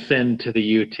you want to send to the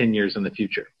you 10 years in the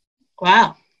future?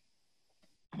 Wow.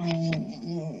 I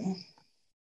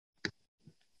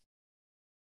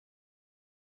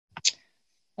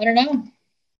don't know.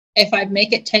 If I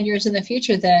make it 10 years in the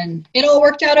future, then it all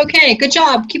worked out okay. Good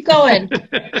job. Keep going.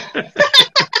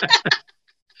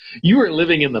 You are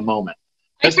living in the moment.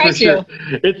 That's I try for sure.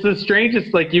 to. It's the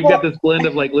strangest, like you've got this blend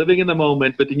of like living in the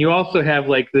moment, but then you also have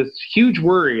like this huge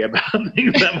worry about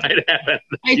things that might happen.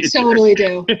 I totally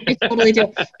do. I totally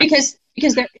do. Because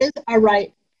there is a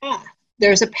right path.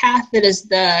 There's a path that is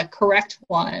the correct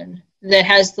one, that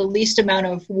has the least amount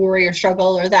of worry or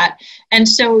struggle or that. And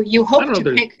so you hope I don't know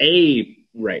to if pick there's a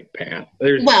right path.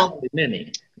 There's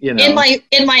many. You know. In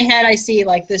my head, I see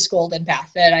like this golden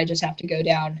path that I just have to go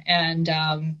down, and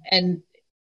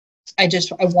I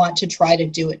want to try to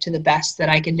do it to the best that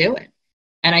I can do it.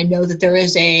 And I know that there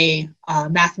is a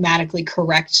mathematically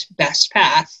correct best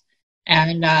path,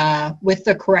 and with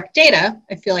the correct data,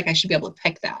 I feel like I should be able to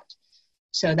pick that.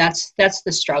 So that's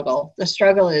the struggle. The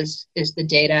struggle is the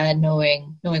data and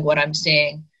knowing what I'm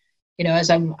seeing. You know,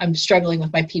 as I'm struggling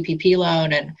with my PPP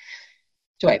loan, and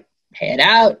do I pay it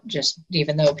out just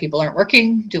even though people aren't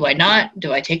working? Do I not?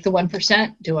 Do I take the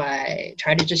 1%? Do I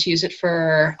try to just use it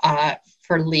for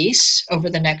lease over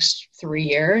the next 3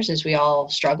 years as we all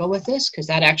struggle with this? Because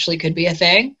that actually could be a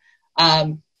thing.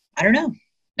 I don't know.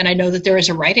 And I know that there is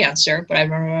a right answer, but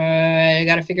I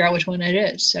got to figure out which one it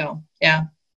is. So, yeah.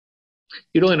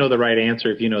 You'd only know the right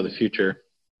answer if you know the future.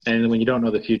 And when you don't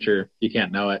know the future, you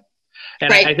can't know it.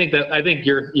 And right. I think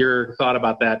your thought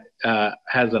about that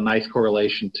has a nice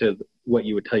correlation to what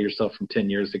you would tell yourself from 10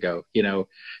 years ago. You know,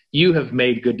 you have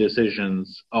made good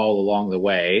decisions all along the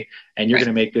way, and you're right.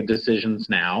 going to make good decisions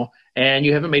now. And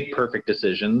you haven't made perfect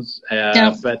decisions,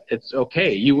 no. but it's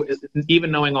okay. You,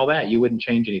 even knowing all that, you wouldn't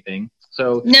change anything.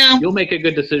 So no. You'll make a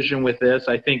good decision with this.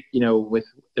 I think, you know,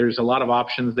 there's a lot of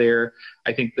options there.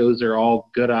 I think those are all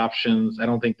good options. I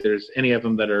don't think there's any of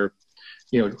them that are,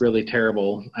 you know, really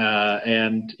terrible.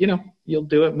 And, you know, you'll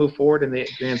do it, move forward. In the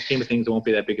grand scheme of things, it won't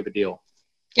be that big of a deal.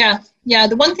 Yeah. Yeah.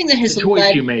 The one thing that has the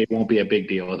choice you made won't be a big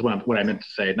deal is what I meant to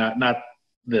say. Not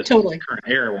this totally. current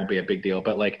era won't be a big deal,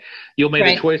 but like you'll make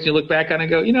right. a choice and you look back on it and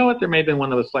go, you know what, there may have been one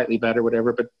that was slightly better,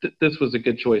 whatever, but this was a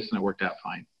good choice and it worked out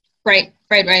fine. Right.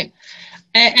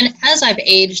 And as I've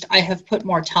aged, I have put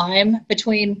more time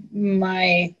between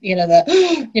my,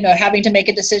 having to make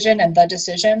a decision and the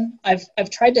decision. I've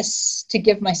tried to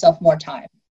give myself more time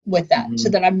with that, mm-hmm. so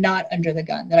that I'm not under the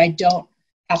gun, that I don't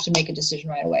have to make a decision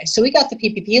right away. So we got the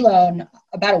PPP loan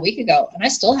about a week ago, and I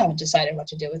still haven't decided what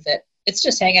to do with it. It's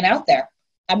just hanging out there.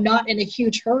 I'm not in a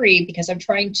huge hurry because I'm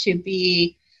trying to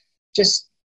be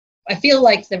I feel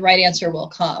like the right answer will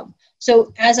come.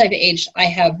 So as I've aged, I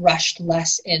have rushed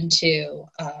less into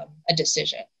a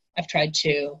decision. I've tried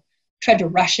to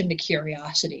rush into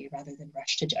curiosity rather than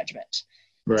rush to judgment.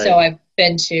 Right. So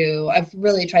I've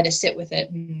really tried to sit with it,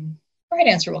 and the right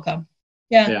answer will come.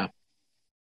 Yeah. Yeah.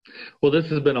 Well, this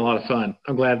has been a lot of fun.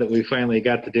 I'm glad that we finally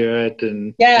got to do it.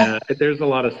 And there's a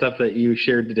lot of stuff that you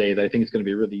shared today that I think is going to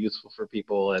be really useful for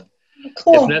people. And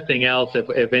cool. If nothing else,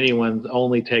 if anyone's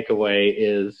only takeaway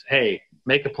is, hey,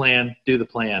 make a plan, do the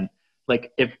plan.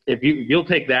 Like if you'll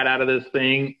take that out of this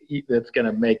thing, that's going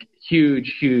to make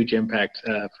huge impact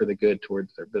for the good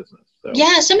towards their business. So.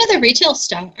 Yeah, some of the retail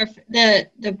stuff or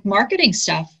the marketing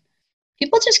stuff,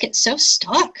 people just get so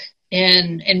stuck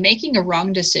in making a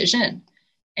wrong decision.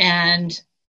 And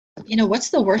what's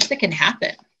the worst that can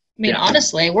happen? I mean,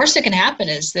 honestly, worst that can happen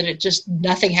is that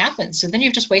nothing happens. So then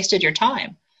you've just wasted your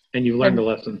time. And you've learned a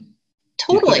lesson.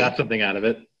 Totally. You got something out of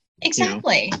it.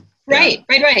 Exactly. Right.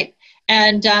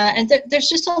 And there's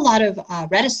just a lot of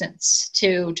reticence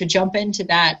to jump into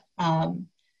that. And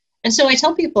so I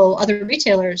tell people, other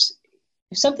retailers,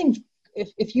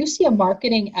 if you see a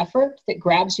marketing effort that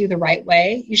grabs you the right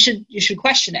way, you should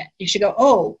question it. You should go,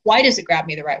 oh, why does it grab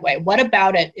me the right way? What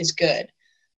about it is good?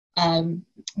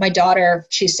 My daughter,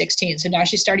 she's 16, so now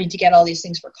she's starting to get all these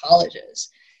things for colleges.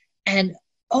 And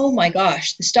oh my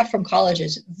gosh, the stuff from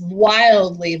colleges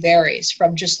wildly varies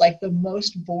from just like the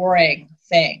most boring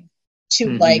thing to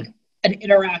mm-hmm. like an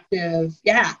interactive,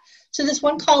 So this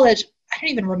one college, I don't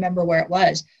even remember where it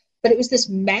was, but it was this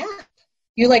map.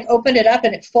 You like opened it up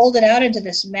and it folded out into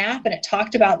this map, and it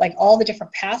talked about like all the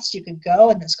different paths you could go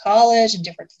in this college and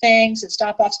different things and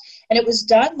stop-offs. And it was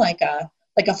done like a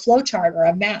flow chart or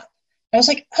a map. And I was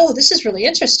like, oh, this is really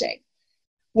interesting.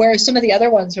 Whereas some of the other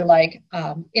ones are like,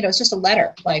 it's just a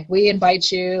letter. Like, we invite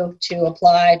you to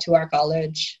apply to our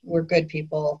college. We're good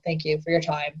people. Thank you for your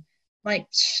time. Like,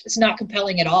 it's not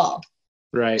compelling at all.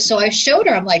 Right. So I showed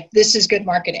her, I'm like, this is good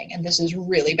marketing and this is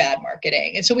really bad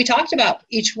marketing. And so we talked about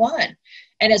each one.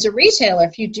 And as a retailer,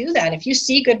 if you do that, if you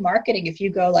see good marketing, if you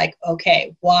go like,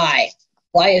 okay, why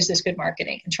is this good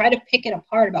marketing? And try to pick it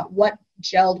apart about what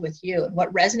gelled with you and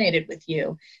what resonated with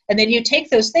you. And then you take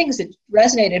those things that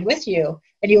resonated with you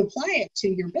and you apply it to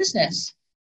your business.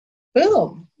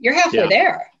 Boom, you're halfway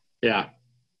there. Yeah.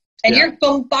 And you're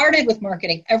bombarded with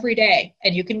marketing every day.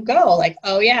 And you can go like,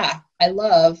 oh yeah, I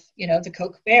love, the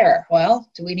Coke Bear. Well,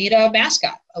 do we need a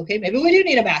mascot? Okay, maybe we do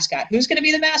need a mascot. Who's going to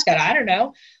be the mascot? I don't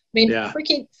know. I mean,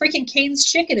 freaking Cane's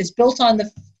Chicken is built on the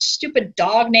stupid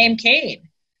dog named Cane.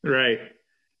 Right.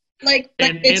 Like,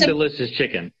 and delicious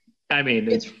chicken. I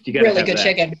mean, it's you gotta really good that.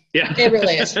 chicken. Yeah, it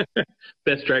really is.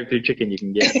 Best drive-through chicken you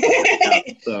can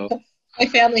get. So my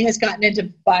family has gotten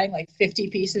into buying like 50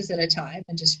 pieces at a time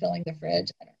and just filling the fridge.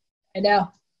 I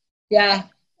know. Yeah,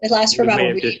 it lasts for about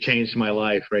a week. Just changed my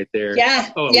life right there.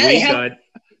 Yeah. Oh, yeah, a week, God.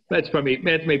 That's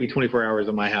maybe 24 hours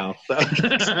in my house. So.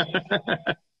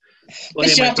 Well,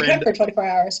 you have to cook for 24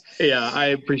 hours. Yeah, I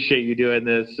appreciate you doing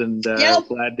this, and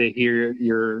glad to hear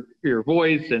your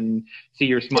voice and see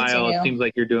your smile. It seems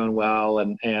like you're doing well,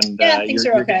 and things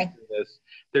are okay. If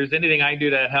there's anything I can do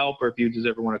to help, or if you just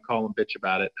ever want to call and bitch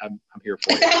about it, I'm here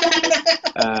for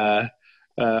you.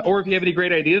 Or if you have any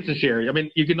great ideas to share, I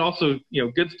mean, you can also,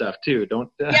 good stuff too. Don't.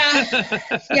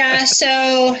 Yeah.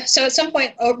 So at some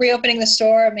point, reopening the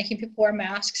store, making people wear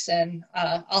masks, and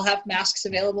I'll have masks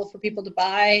available for people to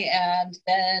buy, and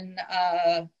then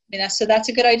so that's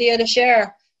a good idea to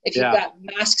share if you've got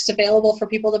masks available for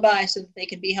people to buy, so that they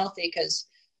can be healthy, because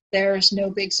there's no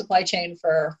big supply chain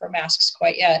for masks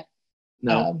quite yet.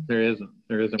 No, there isn't.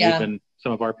 Yeah.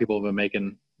 Some of our people have been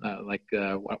making.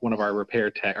 One of our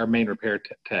main repair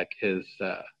tech, his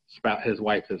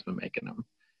wife has been making them,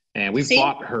 and we've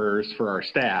bought hers for our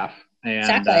staff,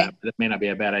 and that may not be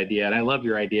a bad idea. And I love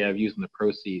your idea of using the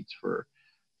proceeds for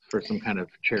some kind of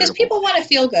charitable. Because people want to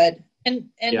feel good, and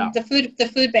the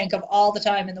food bank of all the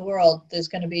time in the world is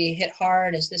going to be hit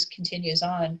hard as this continues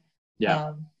on.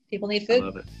 Yeah, people need food. I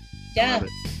love it. Yeah. I love it.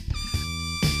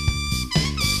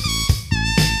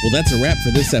 Well, that's a wrap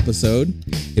for this episode.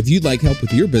 If you'd like help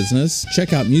with your business,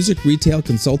 check out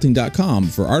musicretailconsulting.com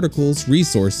for articles,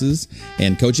 resources,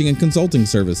 and coaching and consulting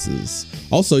services.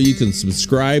 Also, you can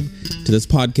subscribe to this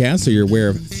podcast so you're aware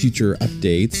of future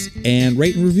updates, and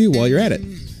rate and review while you're at it.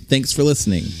 Thanks for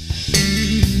listening.